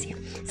paciencia.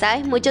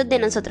 Sabes, muchos de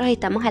nosotros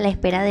estamos a la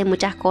espera de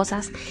muchas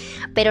cosas,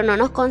 pero no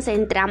nos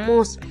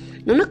concentramos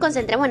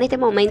en este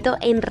momento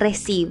en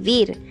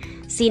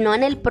recibir, sino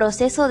en el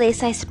proceso de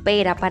esa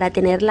espera para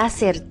tener la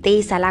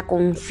certeza, la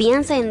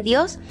confianza en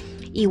Dios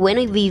y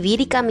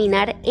vivir y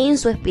caminar en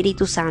su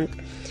Espíritu Santo.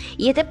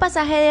 Y este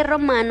pasaje de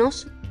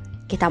Romanos,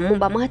 que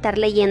vamos a estar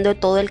leyendo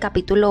todo el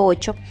capítulo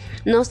 8,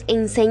 nos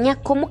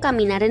enseña cómo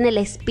caminar en el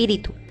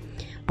Espíritu,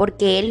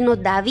 porque Él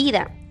nos da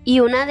vida, y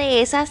una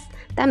de esas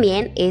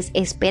también es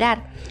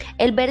esperar.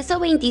 El verso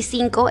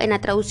 25 en la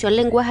traducción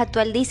lenguaje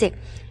actual dice: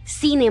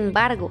 sin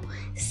embargo,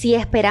 si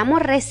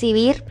esperamos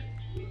recibir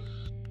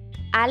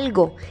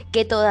algo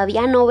que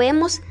todavía no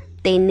vemos,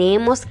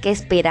 tenemos que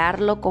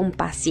esperarlo con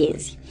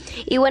paciencia.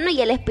 Y bueno,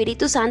 y el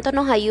Espíritu Santo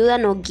nos ayuda,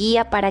 nos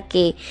guía para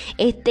que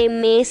este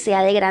mes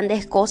sea de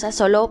grandes cosas.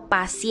 Solo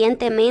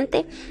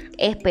pacientemente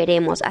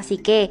esperemos. Así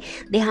que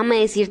déjame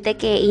decirte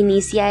que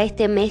inicia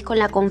este mes con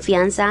la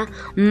confianza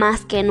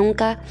más que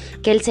nunca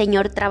que el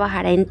Señor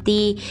trabajará en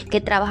ti,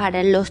 que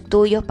trabajará en los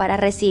tuyos para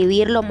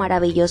recibir lo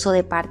maravilloso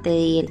de parte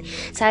de Él.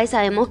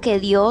 Sabemos que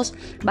Dios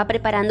va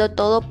preparando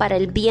todo para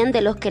el bien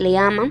de los que le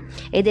aman,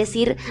 es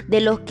decir,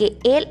 de los que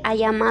Él ha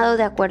llamado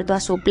de acuerdo a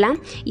su plan.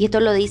 Y esto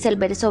lo dice el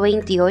verso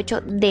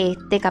 28 de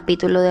este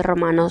capítulo de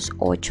Romanos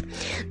 8.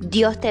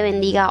 Dios te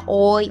bendiga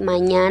hoy,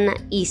 mañana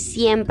y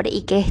siempre,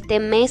 y que este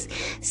mes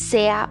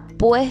sea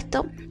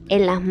puesto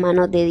en las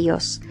manos de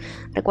Dios.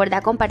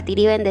 Recuerda compartir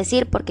y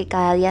bendecir, porque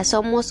cada día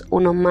somos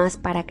uno más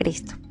para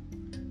Cristo.